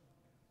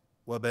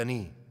wa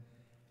bani,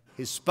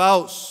 his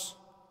spouse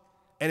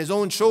and his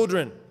own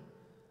children.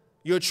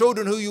 Your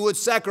children who you would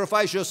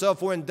sacrifice yourself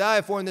for and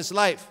die for in this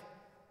life.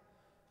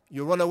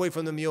 You run away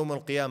from them yawm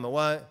al-qiyamah.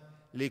 Why?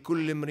 لِكُلِّ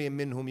امْرِئٍ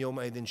مِّنْهُمْ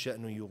يَوْمَئِذٍ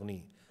شَأْنٌ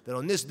يُغْنِيهِ. That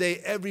on this day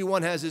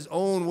everyone has his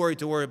own worry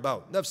to worry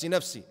about. Nafsi,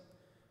 nafsi.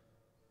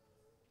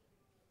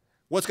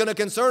 What's going to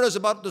concern us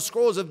about the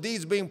scrolls of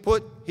deeds being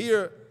put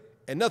here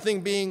and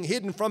nothing being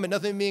hidden from it,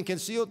 nothing being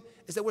concealed,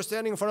 is that we're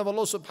standing in front of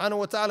Allah subhanahu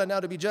wa ta'ala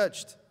now to be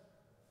judged.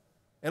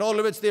 And all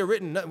of it's there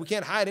written. We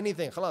can't hide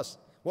anything. Khalas,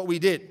 what we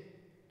did.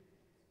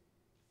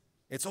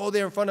 It's all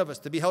there in front of us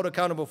to be held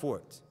accountable for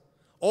it.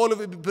 All of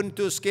it be put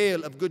into a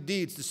scale of good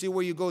deeds to see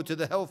where you go, to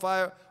the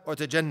hellfire or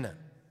to Jannah.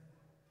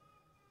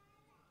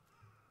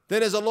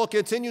 Then as Allah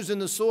continues in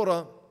the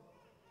surah,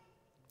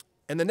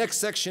 in the next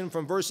section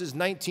from verses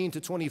 19 to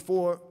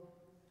 24,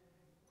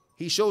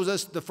 He shows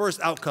us the first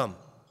outcome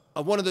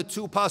of one of the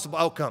two possible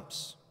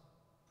outcomes.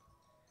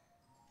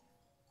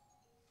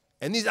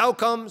 And these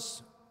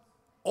outcomes,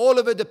 all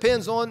of it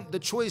depends on the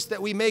choice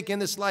that we make in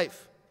this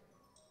life.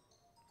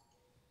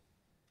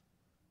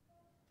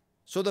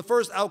 So the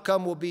first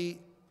outcome will be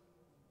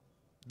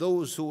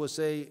those who will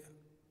say,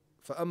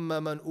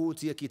 فَأَمَّا مَنْ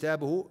أُوتِيَ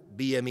كِتَابُهُ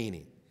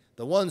بِيَمِينِ,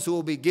 the ones who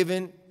will be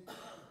given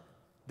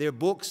their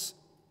books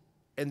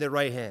in their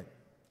right hand.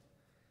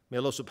 May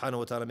Allah subhanahu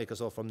wa ta'ala make us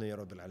all from them, Ya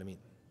Rabbil Alameen.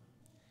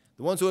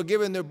 The ones who are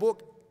given their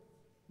book,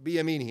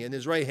 بِيَمِينِهِ, in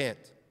his right hand.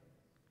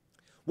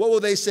 What will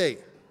they say?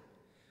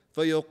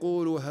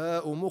 فَيَقُولُ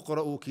هَاؤُمُ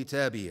اقْرَءُوا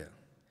كِتَابِيَ.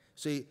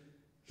 Say,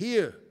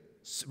 here,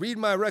 read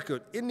my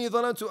record. إِنِّي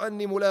ظَنَنْتُ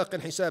أَنِّي مُلَاقٍ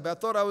حِسَابٍ. I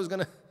thought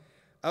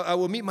I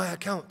will meet my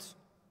account.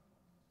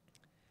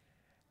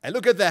 And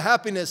look at the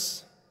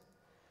happiness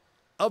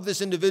of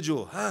this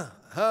individual.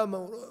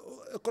 اقْرَءُوا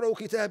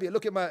كِتَابِيَ.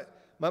 Look at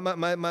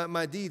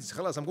my deeds.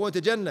 Khalas, I'm going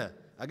to Jannah.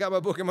 I got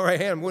my book in my right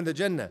hand. I'm going to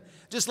Jannah.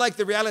 Just like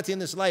the reality in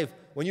this life,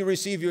 when you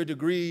receive your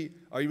degree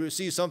or you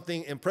receive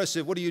something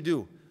impressive, what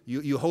do?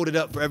 You hold it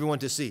up for everyone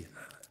to see.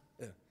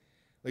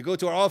 We go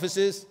to our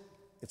offices,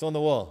 it's on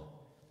the wall.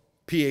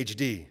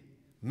 PhD,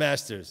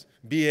 Masters,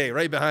 BA,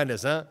 right behind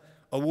us, huh?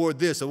 Award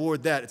this,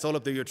 award that. It's all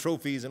up there, your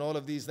trophies and all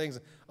of these things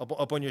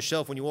up on your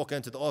shelf when you walk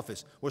into the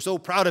office. We're so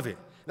proud of it.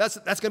 That's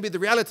going to be the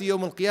reality of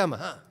Yawm al-Qiyamah,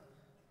 huh?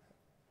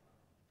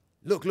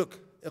 Look,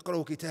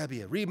 اقرأوا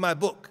كتابي. Read my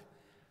book.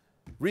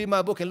 Read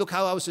my book and look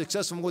how I was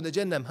successful in going to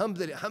Jannah.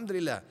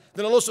 Alhamdulillah.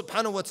 Then Allah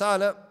subhanahu wa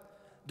ta'ala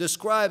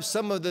describes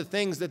some of the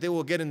things that they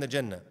will get in the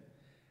Jannah.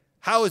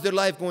 How is their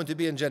life going to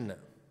be in Jannah?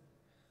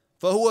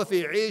 فَهُوَ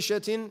فِي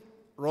عِيشَةٍ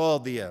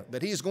رَاضِيَةٍ.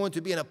 That he is going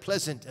to be in a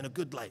pleasant and a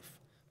good life.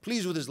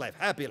 Pleased with his life.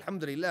 Happy,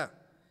 alhamdulillah.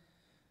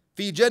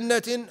 فِي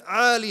جَنَّةٍ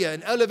عَالِيَةٍ.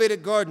 In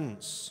elevated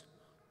gardens.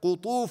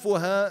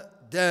 قُطُوفُهَا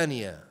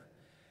دَانِيَةٍ.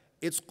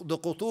 It's the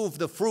qutuf,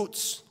 the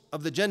fruits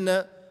of the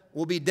Jannah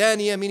will be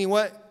daniya, meaning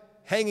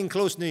what? Hanging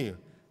close near you.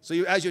 So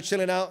as you're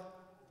chilling out,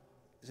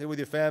 say with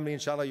your family,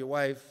 inshallah, your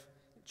wife,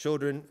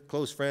 children,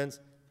 close friends,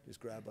 just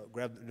grab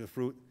the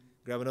fruit,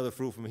 grab another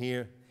fruit from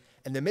here.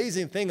 And the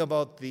amazing thing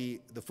about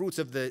the fruits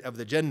of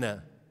the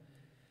Jannah,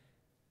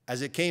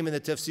 as it came in the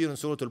tafsir in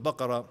Surah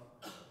Al-Baqarah,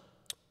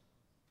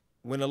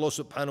 when Allah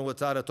subhanahu wa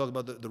ta'ala talked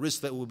about the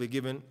risk that will be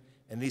given,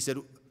 and he said,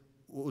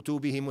 وَأُتُوا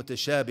بِهِ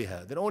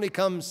مُتَشَابِهًا. That only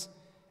comes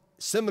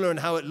similar in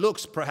how it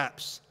looks,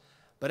 perhaps.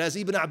 But as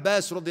Ibn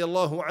Abbas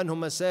radiallahu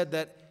anhuma said,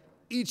 that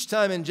each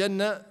time in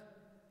Jannah,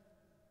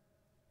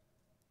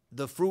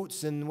 the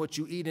fruits and what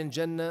you eat in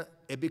Jannah,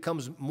 it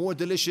becomes more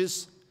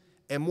delicious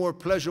and more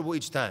pleasurable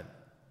each time.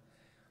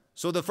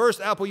 So the first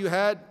apple you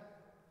had,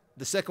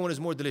 the second one is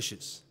more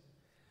delicious.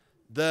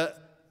 The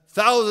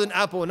 1,000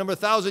 apple, number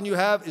 1,000 you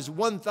have, is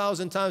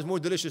 1,000 times more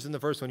delicious than the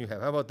first one you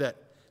have. How about that?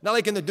 Not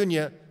like in the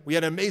dunya, we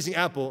had an amazing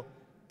apple,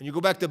 and you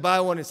go back to buy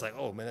one, it's like,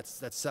 oh man,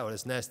 that's sour,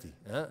 that's nasty.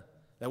 Huh?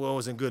 That one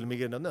wasn't good, let me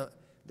get another.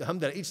 No,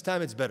 alhamdulillah, each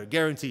time it's better,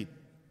 guaranteed.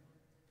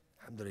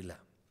 Alhamdulillah.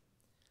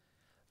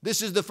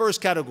 This is the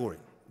first category,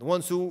 the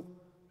ones who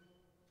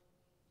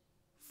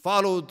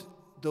followed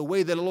the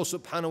way that Allah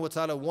subhanahu wa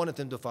ta'ala wanted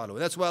them to follow.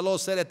 That's why Allah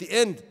said at the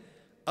end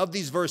of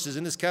these verses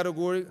in this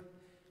category,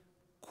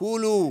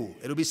 Kulu,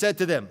 it'll be said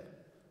to them,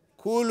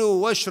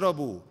 Kulu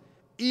washrabu,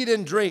 eat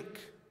and drink,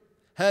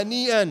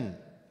 hani'an,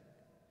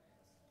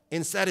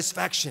 in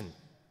satisfaction.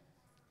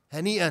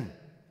 Hani'an.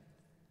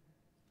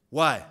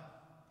 Why?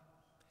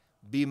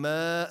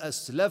 Bima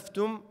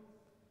aslaftum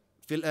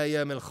fil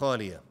ayam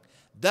al-khaliya.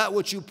 That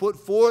which you put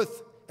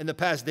forth in the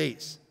past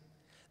days,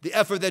 the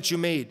effort that you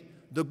made,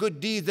 the good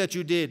deeds that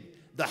you did,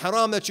 the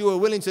haram that you were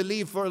willing to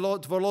leave for Allah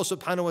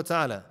subhanahu wa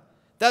ta'ala.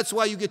 That's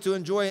why you get to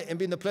enjoy it and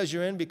be in the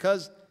pleasure in,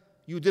 because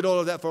you did all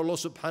of that for Allah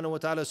subhanahu wa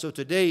ta'ala. So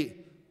today,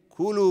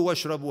 kulu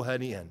washrabu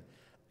hani'an.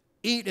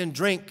 Eat and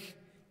drink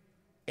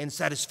in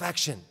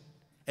satisfaction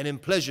and in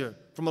pleasure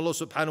from Allah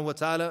subhanahu wa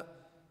ta'ala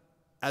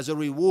as a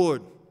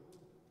reward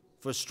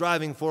for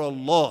striving for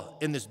Allah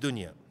in this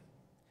dunya.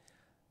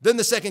 Then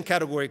the second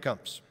category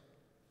comes.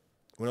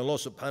 When Allah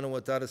subhanahu wa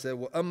ta'ala said,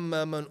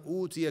 وَأَمَّا مَنْ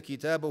أُوتِيَ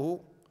كِتَابَهُ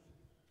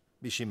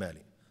بِشِمَالِ.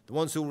 The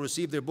ones who will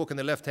receive their book in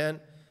the left hand,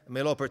 and may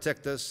Allah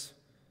protect us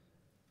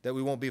that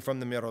we won't be from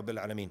them, Ya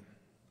Rabbil Alameen.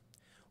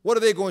 What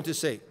are they going to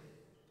say?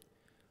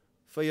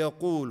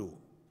 فَيَقُولُ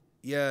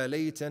يَا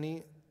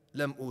لَيْتَنِي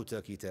لَمْ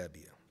أُوتَ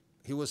كِتَابِيَ.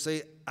 He will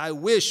say, I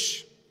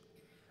wish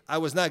I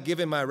was not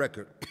given my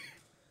record.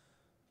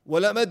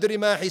 وَلَمْ أَدْرِ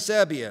مَا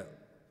حِسَابِيَ.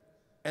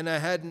 And I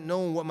hadn't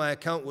known what my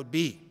account would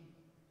be.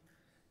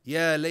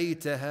 يَا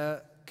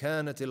لَيْتَهَا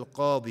كَانَتِ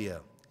الْقَاضِيَةِ.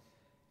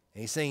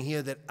 And he's saying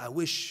here that I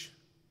wish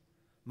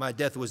my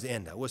death was the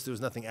end. I wish there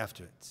was nothing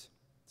after it.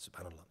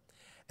 SubhanAllah.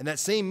 And that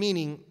same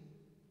meaning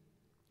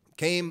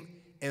came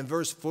in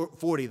verse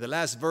 40, the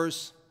last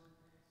verse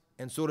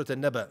in Surah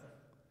Al-Naba,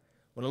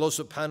 when Allah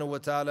subhanahu wa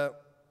ta'ala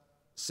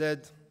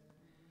said,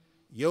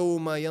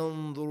 يَوْمَ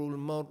يَنْظُرُ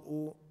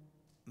الْمَرْءُ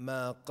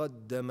مَا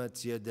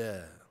قَدَّمَتْ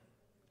يَدَاهُ.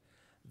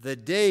 The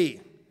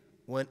day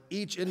when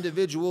each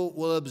individual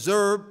will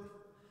observe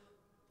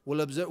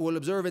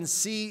and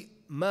see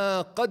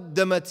مَا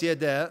قَدَّمَتْ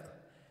يَدَاهُ.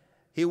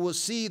 He will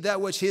see that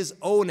which his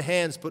own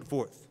hands put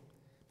forth.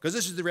 Because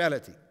this is the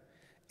reality,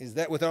 is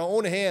that with our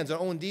own hands, our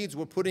own deeds,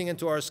 we're putting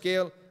into our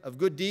scale of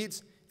good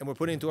deeds, and we're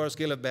putting into our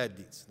scale of bad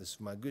deeds. This is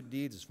for my good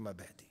deeds, this is for my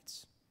bad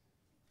deeds.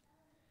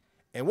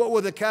 And what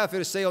will the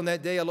kafir say on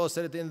that day? Allah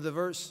said at the end of the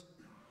verse,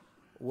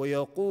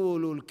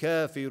 وَيَقُولُ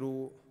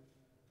الْكَافِرُ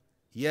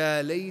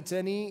يَا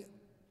لَيْتَنِي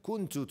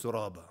كُنْتُ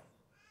تُرَابًا.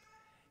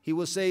 He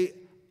will say,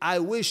 I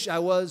wish I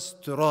was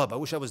turab, I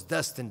wish I was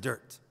dust and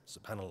dirt.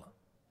 SubhanAllah.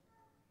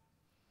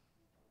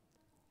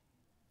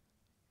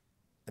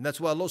 And that's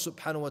why Allah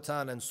subhanahu wa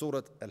ta'ala in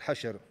Surah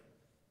Al-Hashr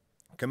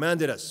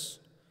commanded us,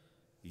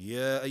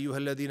 يَا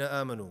أَيُّهَا الَّذِينَ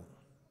آمَنُوا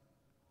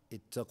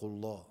اتَّقُوا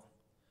اللَّهَ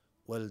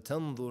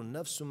وَلْتَنظُرْ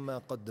نَفْسٌ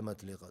مَا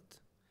قَدَّمَتْ لِغَدٍ.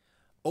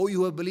 O you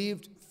who have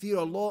believed, fear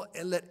Allah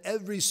and let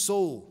every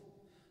soul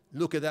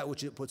look at that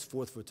which it puts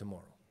forth for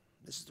tomorrow.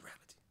 This is the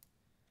reality.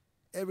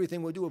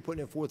 Everything we do, we're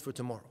putting it forth for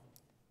tomorrow.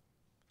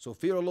 So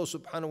fear Allah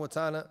subhanahu wa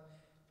ta'ala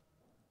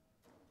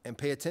and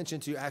pay attention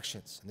to your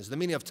actions. And this is the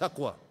meaning of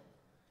taqwa.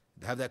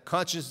 Have that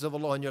consciousness of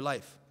Allah in your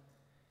life.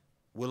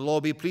 Will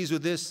Allah be pleased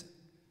with this?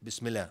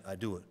 Bismillah, I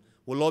do it.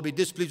 Will Allah be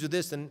displeased with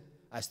this? Then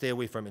I stay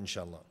away from it,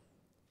 inshallah.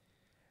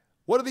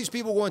 What are these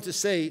people going to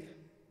say?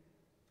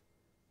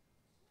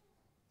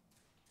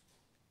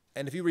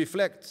 And if you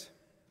reflect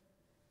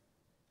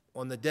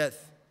on the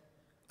death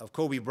of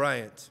Kobe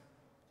Bryant,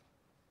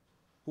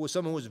 who was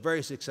someone who was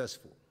very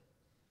successful.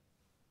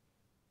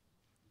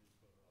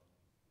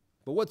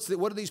 But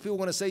what are these people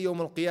going to say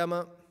Yawm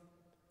al-Qiyamah?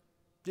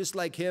 Just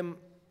like him,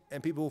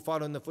 and people who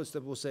follow in the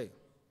footsteps will say,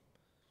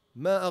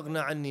 ما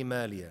أغنى عني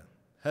ماليا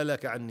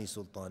هلك عني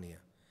سلطانيا.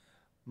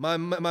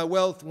 My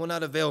wealth will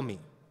not avail me,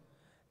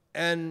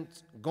 and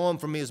gone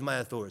from me is my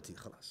authority.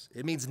 خلاص.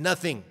 It means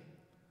nothing.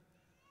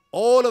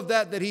 All of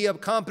that he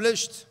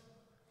accomplished,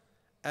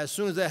 as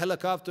soon as that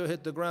helicopter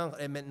hit the ground,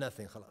 it meant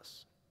nothing.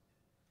 خلاص.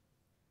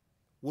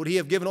 Would he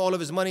have given all of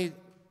his money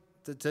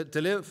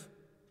to live?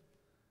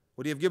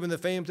 Would he have given the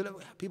fame to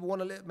live? People want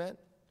to live, man.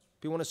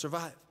 People want to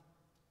survive.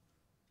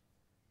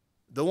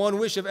 The one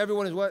wish of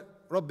everyone is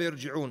what? Rabbi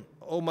irji'un.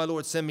 Oh my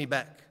Lord, send me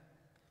back.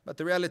 But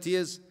the reality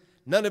is,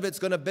 none of it's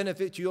going to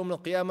benefit you Yawm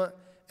al-Qiyamah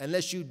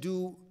unless you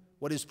do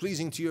what is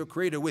pleasing to your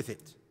Creator with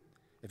it.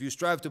 If you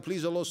strive to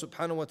please Allah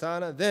subhanahu wa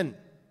ta'ala, then,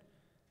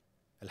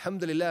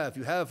 alhamdulillah, if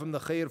you have from the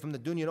khair, from the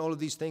dunya and all of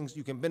these things,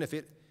 you can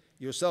benefit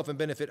yourself and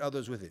benefit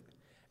others with it.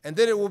 And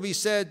then it will be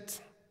said,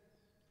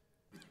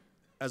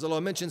 as Allah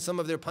mentioned some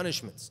of their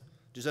punishments.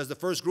 Just as the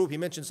first group, He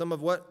mentioned some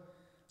of what?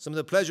 Some of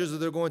the pleasures that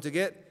they're going to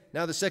get.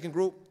 Now the second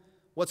group,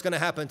 what's going to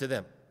happen to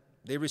them?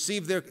 They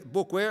receive their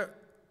book where?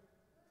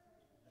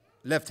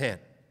 Left hand.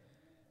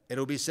 It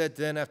will be said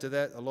then after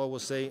that, Allah will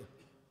say,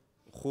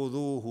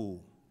 خُذُوهُ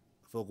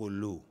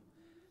فَغُلُّوهُ.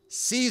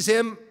 Seize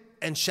him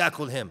and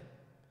shackle him.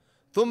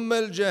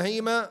 ثُمَّ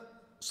الْجَحِيمَ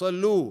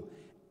صَلُّوهُ.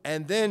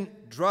 And then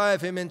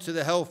drive him into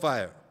the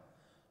hellfire.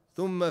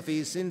 ثُمَّ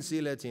فِي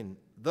سِلْسِلَةٍ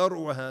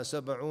ذَرْعُهَا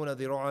سَبْعُونَ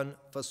ذِرَاعًا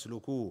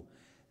فَاسْلُكُوهُ.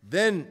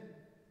 Then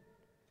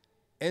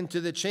into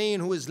the chain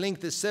whose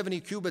length is 70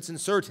 cubits,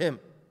 insert him.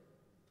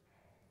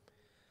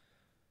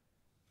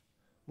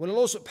 When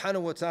Allah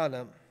subhanahu wa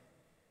ta'ala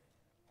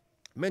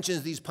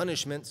mentions these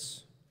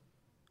punishments,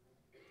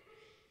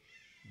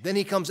 then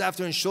He comes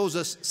after and shows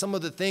us some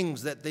of the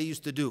things that they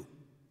used to do.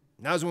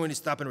 Now is when we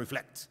stop and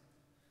reflect.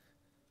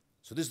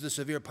 So this is the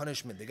severe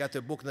punishment. They got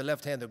their book in the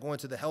left hand, they're going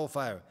to the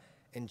hellfire,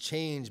 and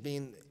chains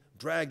being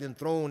dragged and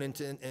thrown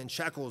into in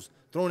shackles,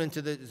 thrown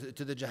into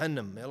the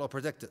Jahannam. May Allah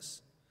protect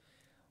us.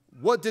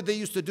 What did they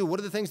used to do? What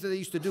are the things that they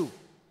used to do?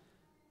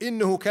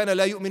 إِنَّهُ كَانَ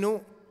لَا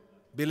يُؤْمِنُ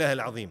بِاللَّهِ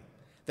الْعَظِيمِ.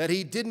 That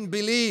he didn't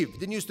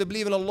used to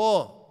believe in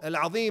Allah,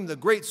 Al-Azim, the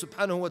great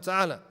subhanahu wa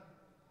ta'ala.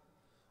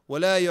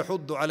 وَلَا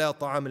يَحُضُّ عَلَىٰ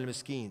طَعَامِ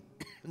الْمِسْكِينِ.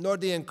 Nor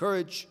do they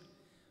encourage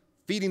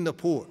feeding the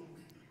poor.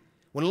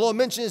 When Allah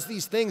mentions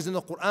these things in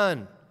the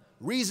Quran,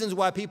 reasons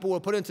why people were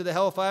put into the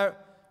hellfire,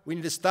 we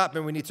need to stop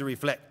and we need to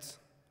reflect.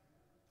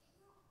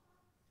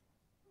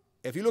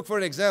 If you look for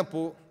an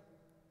example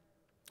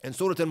in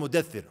Surah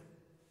Al-Mudaththir,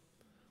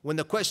 when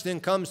the question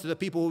comes to the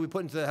people who will be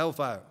put into the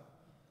hellfire,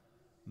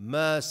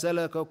 مَا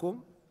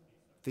سَلَكَكُمْ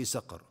فِي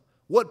سَقَرٍ.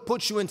 What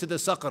puts you into the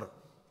saqar,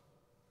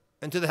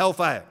 into the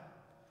hellfire?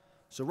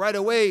 So right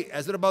away,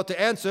 as they're about to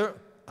answer,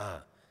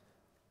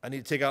 I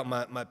need to take out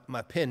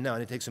my pen now. I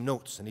need to take some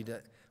notes. I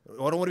don't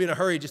want to be in a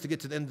hurry just to get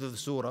to the end of the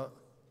surah.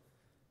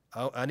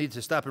 I need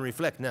to stop and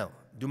reflect now.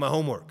 Do my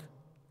homework.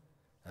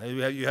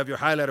 You have your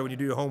highlighter when you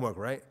do your homework,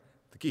 right?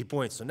 The key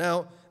points. So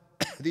now,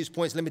 these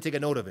points, let me take a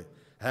note of it.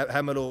 I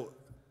have my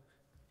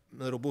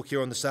little book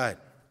here on the side.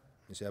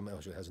 You see,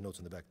 it has notes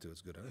on the back too.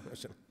 It's good.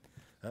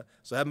 Huh?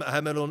 So I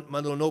have my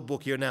little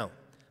notebook here now.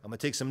 I'm going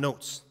to take some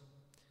notes.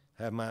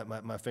 I have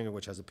my finger,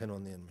 which has a pen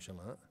on the end, mashallah.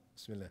 Huh?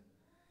 Bismillah.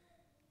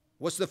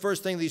 What's the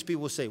first thing these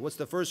people say? What's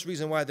the first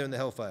reason why they're in the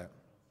hellfire?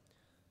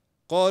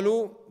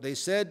 قالوا, they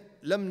said,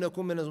 لم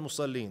نكن من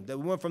المصلين. That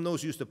we weren't from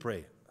those who used to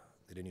pray.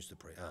 They didn't used to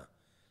pray.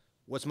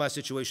 What's my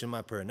situation in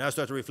my prayer? Now I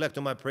start to reflect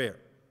on my prayer.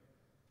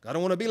 I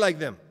don't want to be like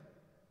them.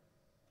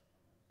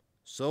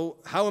 So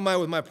how am I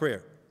with my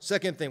prayer?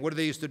 Second thing, what do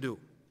they used to do?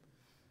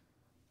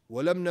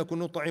 وَلَمْ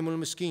نَكُنْ نُطْعِمُ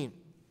الْمِسْكِينَ.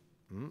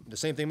 The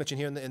same thing mentioned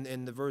here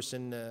in the verse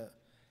in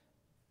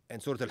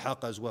Surah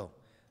Al-Haqqah as well.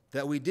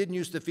 That we didn't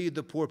used to feed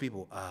the poor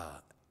people.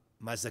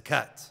 My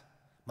zakat,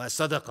 my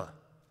sadaqah.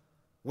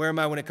 Where am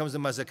I when it comes to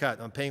my zakat?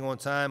 I'm paying on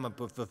time. I'm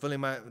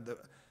fulfilling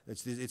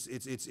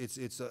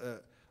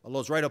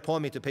Allah's right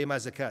upon me to pay my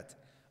zakat.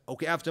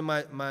 Okay, after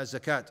my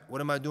zakat,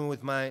 what am I doing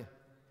with my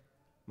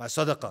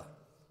sadaqah?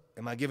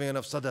 Am I giving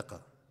enough sadaqah?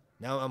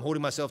 Now I'm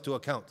holding myself to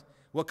account.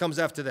 What comes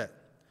after that?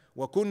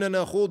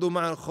 وَكُنَّا نَخُوضُ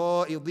مَعَ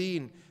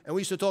الْخَائِضِينَ. And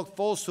we used to talk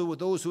falsehood with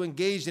those who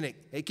engaged in it.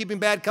 Hey, keeping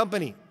bad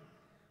company.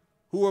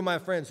 Who are my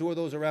friends? Who are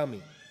those around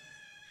me?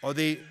 Are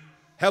they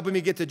helping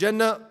me get to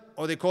Jannah,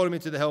 or are they calling me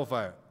to the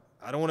hellfire?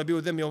 I don't want to be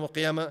with them Yawm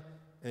al-Qiyamah.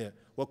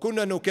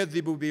 وَكُنَّا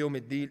نُكَذِّبُ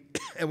بِيَوْمِ الدِّينِ.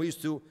 And we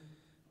used to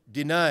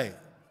deny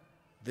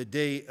the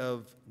day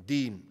of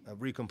deen,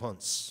 of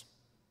recompense.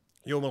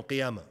 Yawm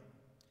al-Qiyamah.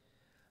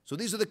 So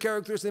these are the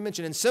characteristics they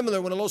mention. And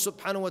similar, when Allah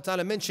subhanahu wa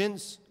ta'ala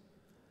mentions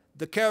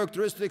the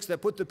characteristics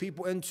that put the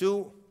people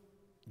into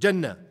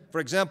Jannah.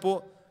 For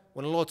example,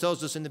 when Allah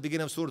tells us in the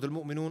beginning of Surah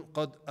Al-Mu'minun,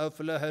 قَدْ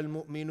أَفْلَحَ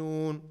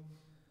الْمُؤْمِنُونَ,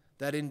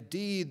 that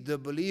indeed the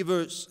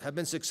believers have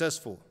been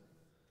successful.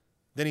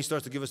 Then He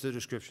starts to give us the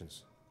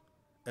descriptions.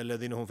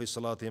 الَّذِينَ هُمْ فِي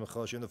صَلَاتِهِمْ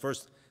خَاشِعُونَ. The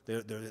first,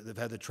 they've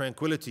had the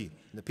tranquility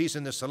and the peace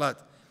in their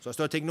salat. So I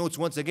start taking notes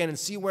once again and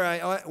see where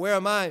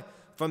am I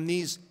from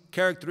these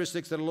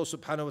characteristics that Allah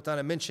subhanahu wa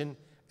ta'ala mentioned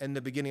in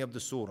the beginning of the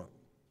surah.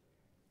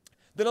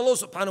 Then Allah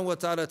subhanahu wa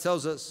ta'ala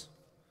tells us,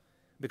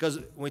 because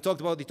when he talked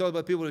about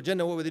people in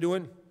Jannah, what were they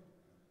doing?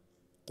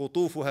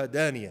 قُطُوفُهَا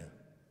دَانِيَةٌ.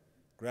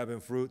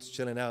 Grabbing fruits,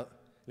 chilling out.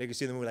 Like you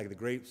see in the movie, like the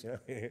grapes, you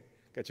know.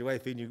 Got your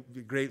wife feeding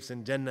you grapes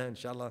in Jannah,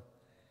 inshallah.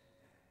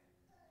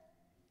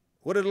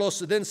 What did Allah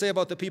then say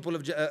about the people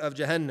of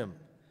Jahannam?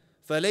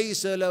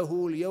 فَلَيْسَ لَهُ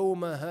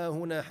الْيَوْمَ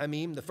هَاهُنَا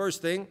حَمِيمٌ. The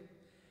first thing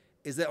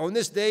is that on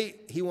this day,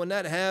 he will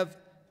not have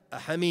a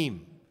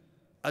hamim,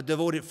 a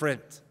devoted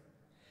friend.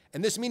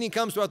 And this meaning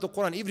comes throughout the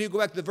Quran. Even if you go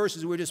back to the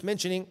verses we were just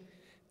mentioning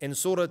in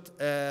Surah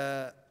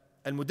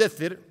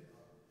Al-Mudaththir,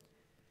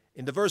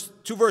 in the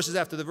two verses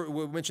after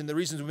we mentioned the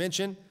reasons we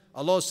mentioned,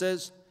 Allah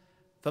says,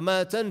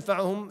 فَمَا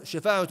تَنْفَعُهُمْ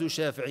شَفَاعَةُ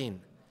الشَّافِعِينَ.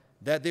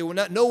 That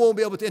no one will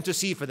be able to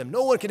intercede for them.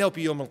 No one can help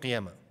you Yawm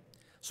al-Qiyamah.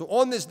 So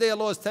on this day,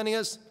 Allah is telling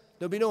us,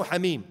 there will be no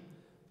hamim.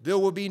 There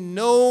will be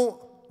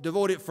no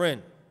devoted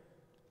friend.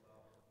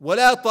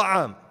 وَلَا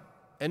طَعَامٍ.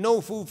 And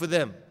no food for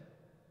them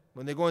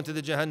when they go into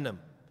the Jahannam.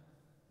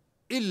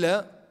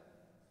 إِلَّا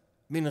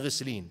مِنْ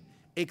غِسْلِينَ.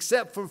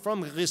 Except from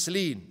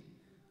ghislin.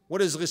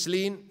 What is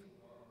ghislin?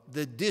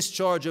 The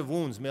discharge of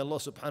wounds. May Allah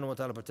subhanahu wa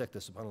ta'ala protect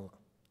us, subhanAllah.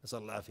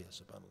 Nas'al al-afiyah,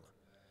 subhanAllah.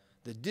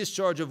 The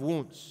discharge of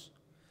wounds.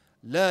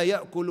 لَا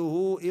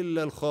يَأْكُلُهُ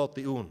إِلَّا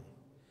الْخَاطِئُونَ.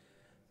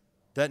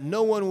 That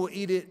no one will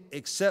eat it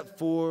except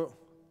for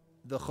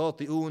the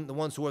khati'un, the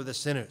ones who are the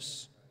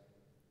sinners.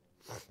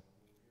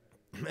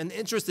 And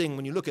interesting,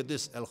 when you look at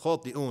this,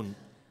 al-khati'un,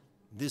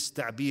 this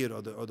ta'bir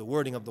or the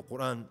wording of the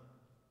Quran,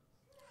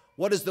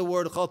 what is the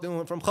word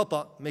khati'un from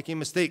khata, making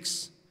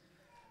mistakes?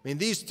 I mean,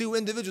 these two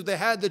individuals, they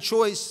had the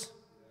choice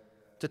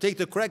to take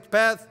the correct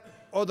path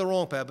or the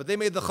wrong path, but they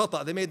made the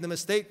khata, they made the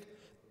mistake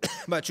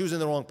by choosing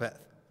the wrong path.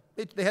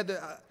 They had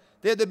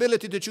the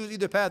ability to choose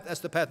either path.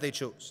 That's the path they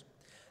chose.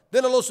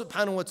 Then Allah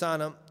subhanahu wa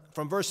ta'ala,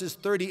 from verses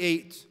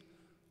 38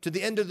 to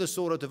the end of the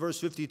surah, to verse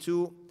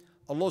 52,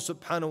 Allah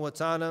subhanahu wa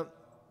ta'ala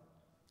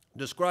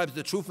describes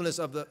the truthfulness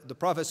of the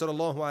Prophet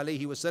sallallahu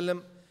alaihi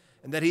wasallam,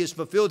 and that he has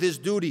fulfilled his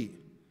duty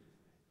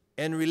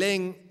in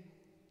relaying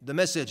the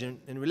message and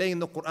relaying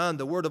the Quran,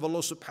 the word of Allah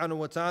subhanahu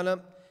wa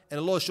ta'ala. And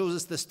Allah shows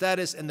us the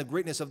status and the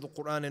greatness of the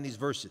Quran in these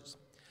verses.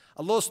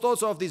 Allah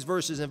starts off these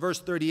verses in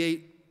verse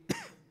 38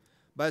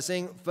 by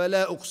saying,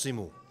 فَلَا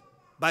أُقْسِمُ,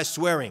 by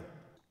swearing.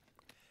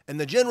 And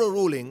the general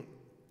ruling,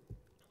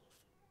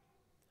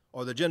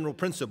 or the general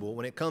principle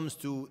when it comes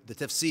to the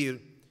tafsir,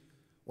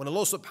 when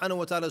Allah subhanahu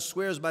wa ta'ala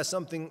swears by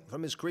something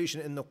from His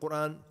creation in the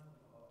Quran,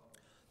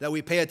 that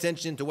we pay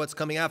attention to what's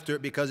coming after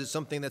it, because it's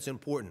something that's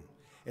important.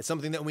 It's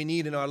something that we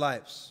need in our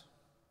lives.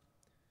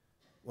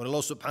 When Allah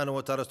subhanahu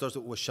wa ta'ala starts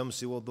with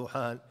وَالشَّمْسِ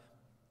وَالضُّحَى,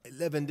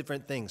 11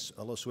 different things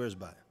Allah swears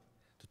by,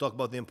 to talk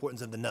about the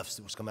importance of the nafs,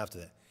 which come after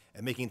that,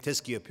 and making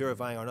tazkiyah,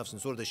 purifying our nafs in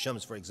Surah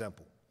Al-Shams, for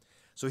example.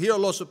 So here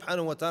Allah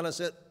subhanahu wa ta'ala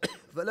said,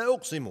 فَلَا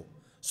أُقْسِمُ,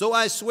 so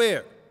I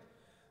swear,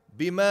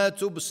 بِمَا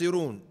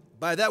تُبْصِرُونَ,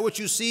 by that which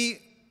you see,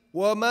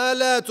 وَمَا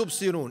لَا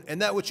تُبْصِرُونَ,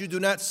 and that which you do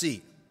not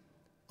see.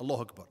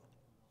 Allahu Akbar.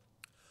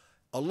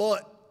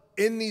 Allah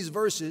in these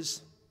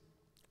verses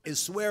is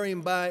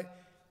swearing by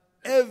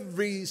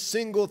every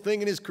single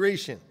thing in His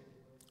creation.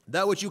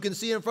 That which you can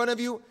see in front of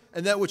you,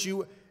 and that which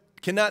you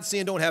cannot see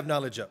and don't have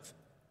knowledge of.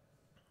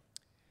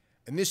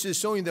 And this is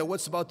showing that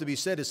what's about to be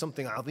said is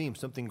something azim,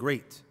 something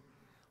great.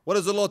 What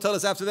does Allah tell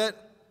us after that?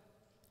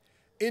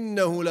 إِنَّهُ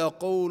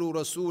لَقَوْلُ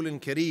رَسُولٍ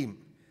كَرِيمٍ,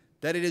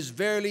 that it is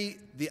verily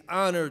the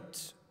honored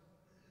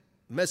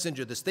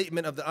messenger, the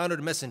statement of the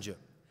honored messenger.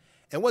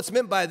 And what's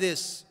meant by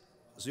this,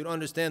 so you don't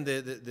understand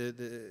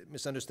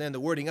misunderstand the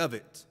wording of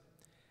it,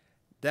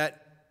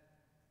 that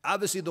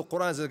obviously the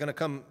Quran is going to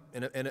come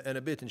in a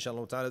bit,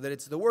 inshallah ta'ala, that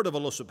it's the word of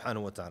Allah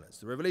subhanahu wa ta'ala. It's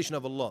the revelation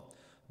of Allah.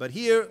 But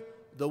here,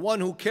 the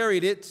one who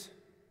carried it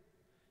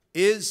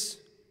is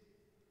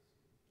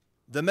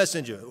the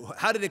messenger.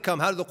 How did it come?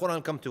 How did the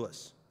Quran come to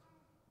us?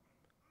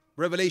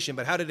 Revelation,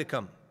 but how did it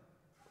come?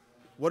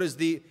 What is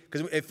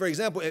because for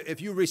example,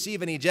 if you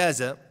receive an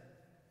ijazah,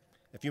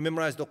 if you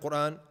memorize the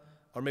Quran,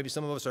 or maybe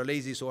some of us are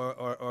lazy, so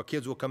our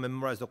kids will come and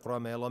memorize the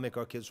Quran. May Allah make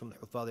our kids from the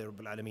Huffaz ya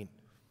Rabbil Alameen.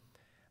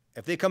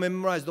 If they come and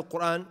memorize the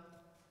Quran,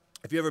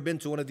 if you've ever been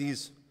to one of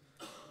these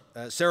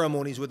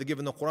ceremonies where they're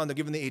given the Quran, they're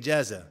given the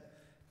ijazah.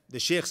 The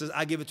sheikh says,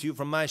 I give it to you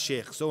from my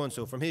sheikh,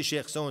 so-and-so, from his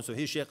sheikh, so-and-so,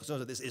 his sheikh,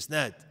 so-and-so. This is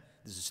isnad,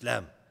 this is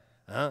Islam.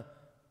 From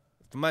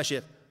my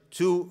sheikh.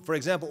 To, for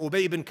example,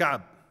 Ubay ibn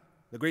Ka'b,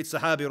 the great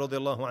Sahabi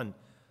radiallahu anhu.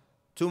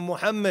 To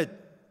Muhammad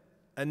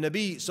and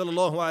Nabi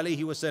sallallahu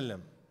alayhi wa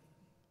sallam.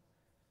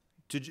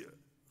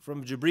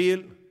 From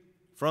Jibreel,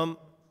 from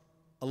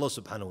Allah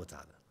subhanahu wa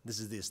ta'ala. This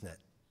is the isnad.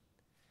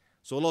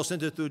 So Allah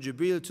sent it through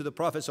Jibreel to the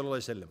Prophet sallallahu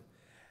alayhi wa sallam.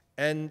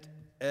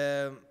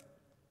 And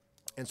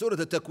in Surah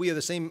Al-Taqwiyah,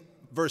 the same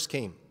verse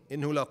came.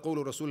 إِنَّهُ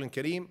لَقَوْلُ رَسُولٍ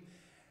كَرِيمٍ.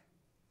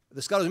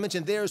 The scholars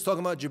mentioned there is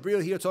talking about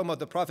Jibreel, here talking about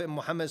the Prophet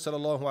Muhammad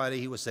sallallahu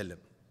alayhi wa sallam.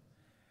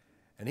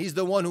 And he's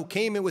the one who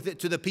came in with it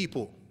to the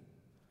people.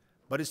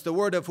 But it's the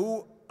word of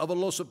who? Of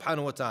Allah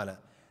subhanahu wa ta'ala.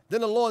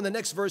 Then Allah in the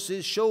next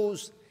verses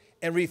shows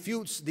and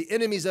refutes the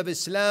enemies of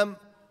Islam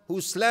who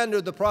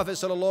slandered the Prophet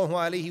sallallahu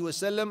alayhi wa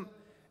sallam.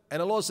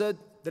 And Allah said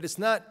that it's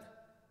not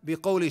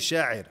biqawli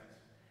sha'ir.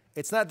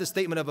 It's not the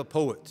statement of a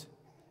poet.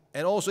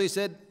 And also He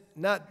said,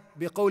 not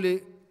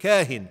biqawli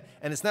kahin.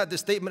 And it's not the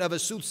statement of a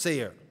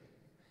soothsayer.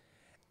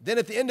 Then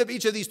at the end of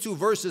each of these two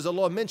verses,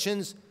 Allah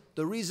mentions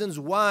the reasons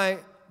why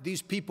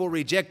these people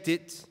reject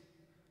it.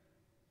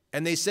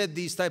 And they said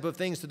these type of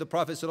things to the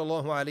Prophet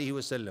sallallahu alaihi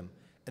wasallam.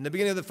 In the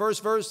beginning of the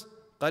first verse,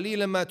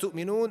 قَلِيلًا مَا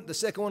تُؤْمِنُونَ. The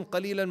second one,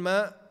 قَلِيلًا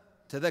مَا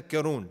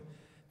تَذَكَّرُونَ.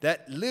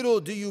 That little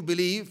do you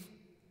believe,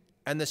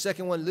 and the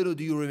second one, little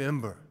do you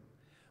remember.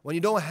 When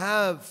you don't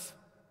have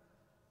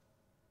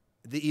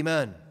the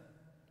iman,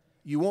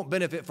 you won't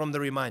benefit from the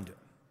reminder.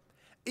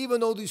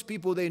 Even though these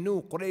people, they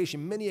knew, Quraysh,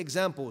 in many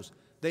examples,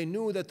 they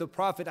knew that the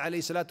Prophet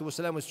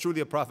ﷺ was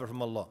truly a prophet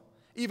from Allah.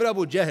 Even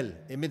Abu Jahl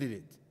admitted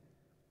it.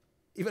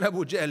 Even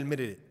Abu Jahl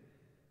admitted it.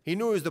 He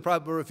knew he was the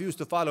Prophet but refused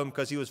to follow him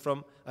because he was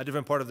from a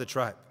different part of the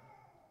tribe.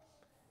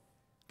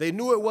 They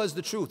knew it was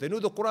the truth. They knew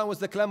the Quran was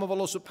the kalam of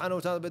Allah subhanahu wa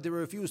ta'ala, but they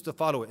refused to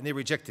follow it and they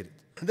rejected it.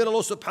 And then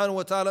Allah subhanahu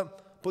wa ta'ala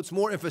puts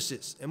more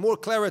emphasis and more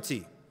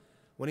clarity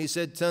when He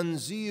said,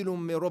 تَنزِيلٌ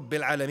مِّن رَبِّ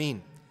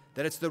الْعَالَمِينَ.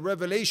 That it's the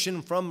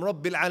revelation from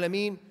Rabbil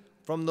Alameen,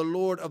 from the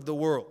Lord of the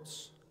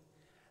worlds.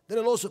 Then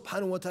Allah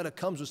subhanahu wa ta'ala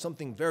comes with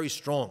something very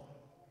strong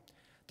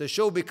to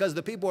show, because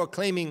the people are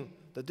claiming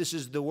that this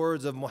is the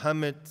words of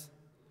Muhammad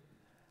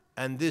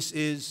and this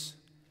is,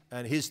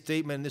 and his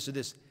statement, and this is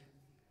this.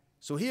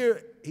 So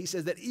here He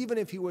says that even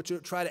if He were to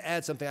try to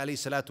add something, alayhi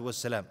salatu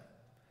wassalam,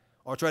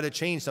 or try to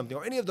change something,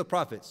 or any of the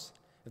prophets,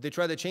 if they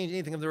try to change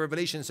anything of the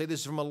revelation and say this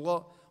is from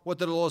Allah, what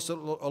did Allah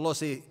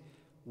say?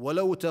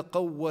 وَلَوْ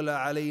تَقَوَّلَ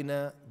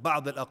عَلَيْنَا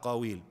بَعْضَ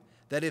الْأَقَاوِيلِ.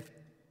 That if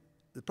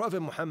the Prophet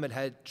Muhammad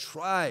had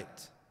tried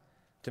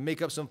to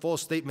make up some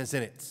false statements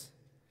in it,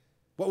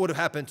 what would have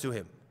happened to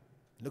him?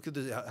 Look at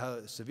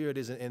how severe it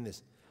is in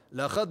this.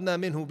 لَأَخَذْنَا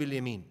مِنْهُ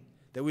بِالْيَمِينِ.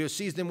 That we have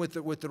seized him with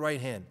the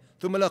right hand.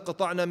 ثُمَّ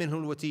لَقَطَعْنَا مِنْهُ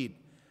الْوَتِينَ.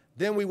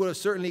 Then we would have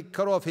certainly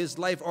cut off his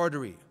life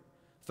artery.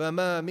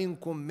 فَمَا مِنْكُم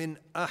مِّنْ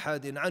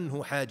أَحَدٍ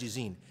عَنْهُ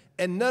حَاجِزِينَ.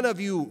 And none of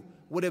you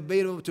would have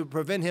been able to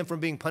prevent him from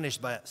being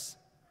punished by us.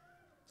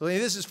 So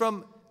this is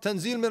from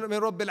Tanzil min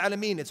Rabbil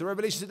Alameen. It's a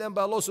revelation to them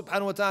by Allah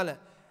subhanahu wa ta'ala.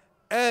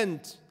 And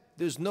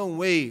there's no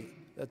way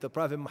that the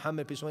Prophet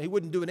Muhammad, peace be upon him, he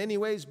wouldn't do it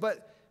anyways,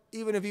 but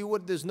even if he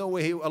would, there's no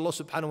way Allah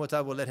subhanahu wa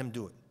ta'ala will let him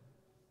do it.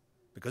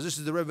 Because this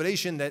is the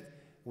revelation that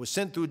was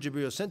sent through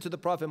Jibreel, sent to the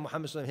Prophet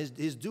Muhammad.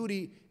 His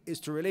duty is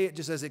to relay it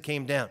just as it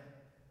came down,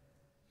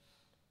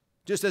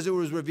 just as it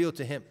was revealed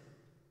to him.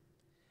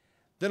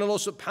 Then Allah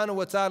subhanahu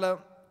wa ta'ala,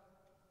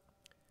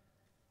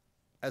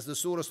 as the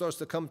surah starts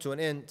to come to an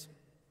end,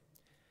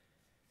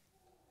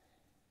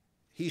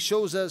 He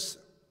shows us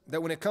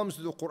that when it comes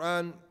to the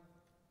Quran,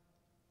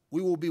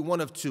 we will be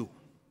one of two.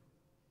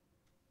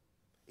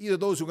 Either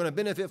those who are going to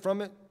benefit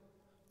from it,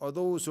 or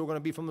those who are going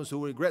to be from those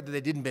who regret that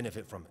they didn't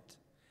benefit from it.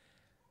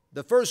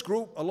 The first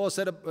group, Allah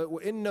said,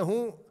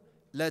 وَإِنَّهُ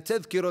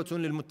لَتَذْكِرَةٌ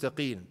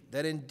لِلْمُتَّقِينَ.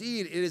 That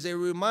indeed it is a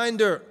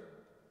reminder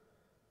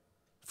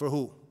for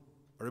who?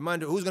 A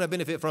reminder who's going to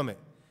benefit from it.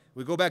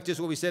 We go back to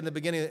what we said in the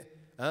beginning.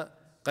 قَلِيلٌ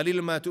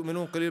مَا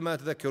تُؤْمِنُونَ قَلِيلٌ مَا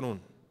تَذَكِّرُونَ.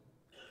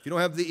 If you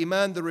don't have the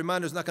iman, the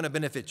reminder is not going to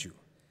benefit you.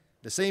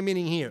 The same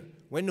meaning here.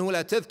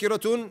 وَإِنَّهُ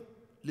لَتَذْكِرَةٌ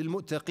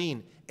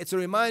لِلْمُتَّقِينَ. It's a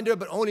reminder,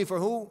 but only for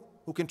who?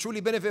 Who can truly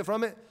benefit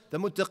from it? The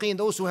muttaqeen,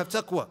 those who have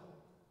taqwa.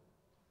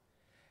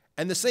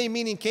 And the same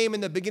meaning came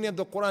in the beginning of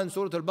the Quran,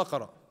 Surah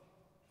Al-Baqarah.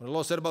 When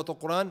Allah said about the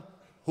Quran,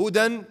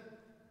 هُدًى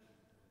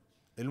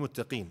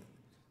لِلْمُتَّقِينَ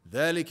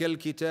ذَلِكَ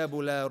الْكِتَابُ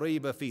لَا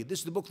رَيْبَ فِيهِ. This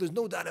is the book, there's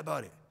no doubt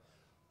about it.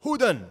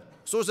 Hudan,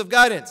 source of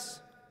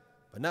guidance,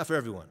 but not for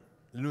everyone.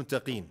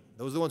 لِلْمُتَّقِينَ.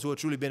 Those are the ones who will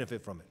truly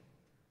benefit from it.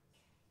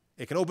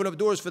 It can open up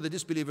doors for the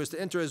disbelievers to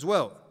enter as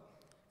well.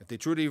 If they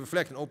truly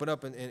reflect and open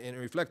up and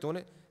reflect on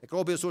it, it can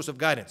all be a source of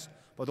guidance.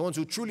 But the ones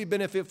who truly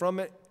benefit from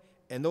it,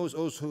 and those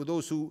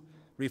who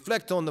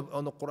reflect on the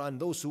Quran,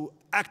 those who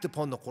act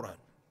upon the Quran.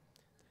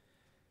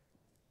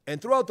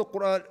 And throughout the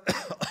Quran,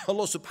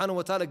 Allah subhanahu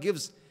wa ta'ala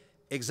gives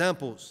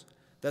examples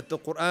that the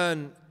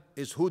Quran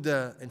is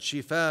huda and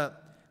shifa,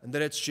 and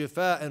that it's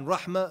shifa and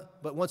rahmah,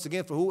 but once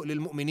again for who?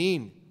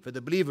 لِلْمُؤْمِنِينَ, for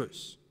the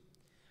believers.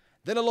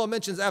 Then Allah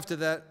mentions after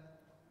that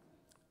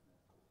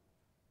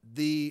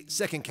the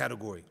second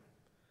category.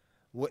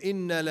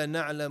 وَإِنَّا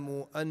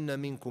لَنَعْلَمُ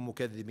أَنَّ مِنْكُمْ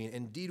مُكَذِّبِينَ.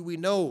 Indeed we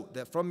know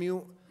that from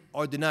you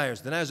are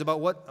deniers. Deniers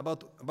about what?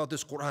 About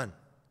this Quran.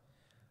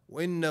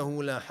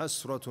 وَإِنَّهُ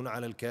لَحَسْرَةٌ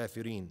عَلَى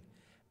الْكَافِرِينَ.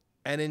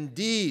 And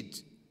indeed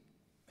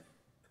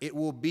it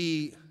will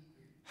be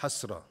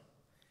hasra.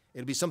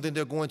 It'll be something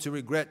they're going to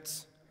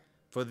regret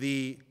for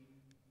the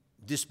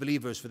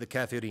disbelievers, for the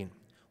kafirin.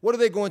 What are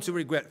they going to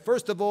regret?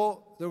 First of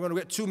all, they're going to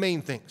regret two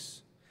main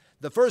things.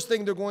 The first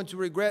thing they're going to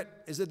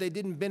regret is that they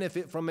didn't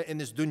benefit from it in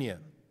this dunya.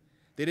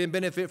 They didn't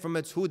benefit from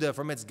its huda,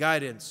 from its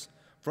guidance,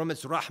 from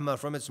its rahmah,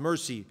 from its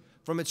mercy,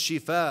 from its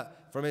shifa,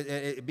 from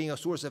it being a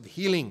source of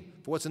healing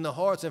for what's in the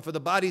hearts and for the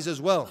bodies as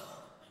well.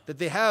 That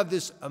they have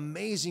this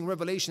amazing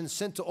revelation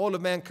sent to all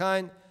of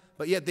mankind,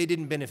 but yet they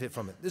didn't benefit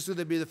from it. This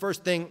would be the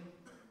first thing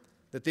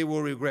that they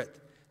will regret.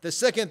 The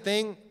second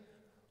thing,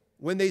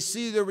 when they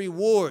see the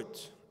reward,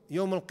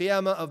 Yawm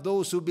al-Qiyamah, of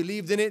those who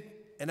believed in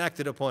it and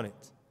acted upon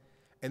it.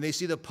 And they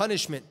see the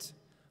punishment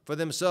for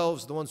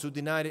themselves, the ones who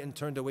denied it and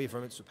turned away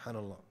from it,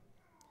 subhanAllah.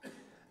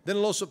 Then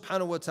Allah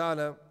subhanahu wa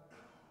ta'ala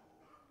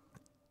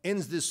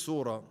ends this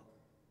surah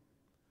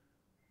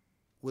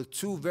with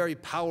two very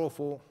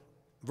powerful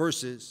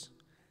verses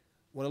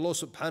when Allah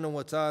subhanahu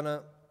wa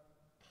ta'ala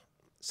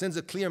sends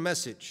a clear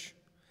message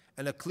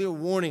and a clear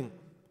warning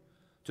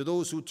to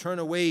those who turn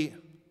away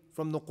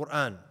from the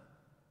Quran,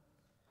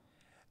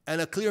 and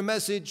a clear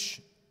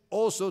message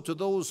also to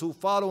those who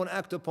follow and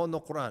act upon the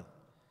Quran.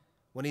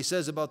 When He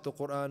says about the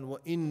Quran,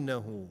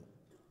 وَإِنَّهُ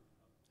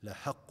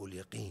لَحَقُّ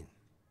الْيَقِينَ.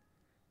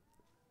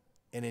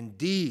 And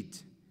indeed,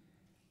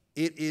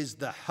 it is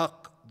the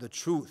haqq, the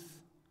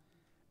truth,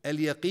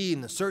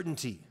 al-yaqeen,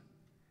 certainty.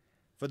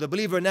 For the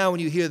believer now,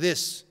 when you hear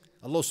this,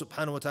 Allah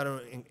subhanahu wa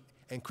ta'ala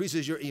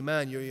increases your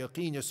iman, your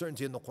yaqeen, your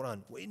certainty in the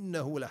Quran.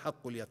 وَإِنَّهُ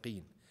لَحَقُّ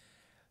الْيَقِينَ.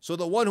 So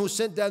the one who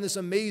sent down this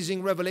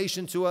amazing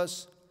revelation to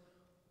us,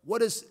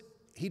 what is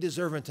He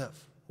deserving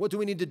of? What do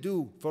we need to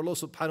do for Allah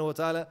subhanahu wa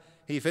ta'ala?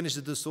 He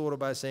finishes the surah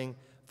by saying,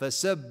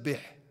 فَسَبِّحْ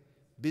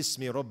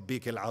بِاسْمِ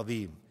رَبِّكَ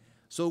الْعَظِيمِ.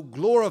 So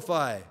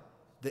glorify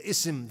the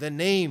ism, the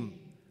name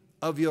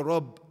of your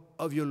Rabb,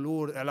 of your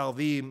Lord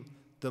Al-Azim,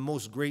 the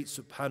most great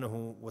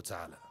subhanahu wa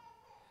ta'ala.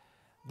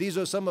 These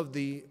are some of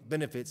the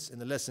benefits and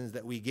the lessons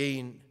that we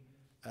gain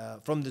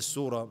from this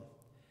surah.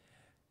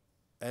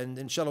 And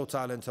inshallah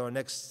ta'ala, until our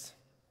next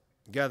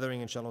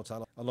gathering, inshallah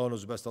ta'ala. Allah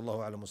knows best. Allahu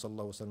a'lam wa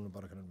sallallahu wa sallam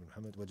wa baraka ala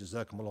Muhammad wa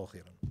jazakum Allahu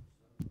khairan.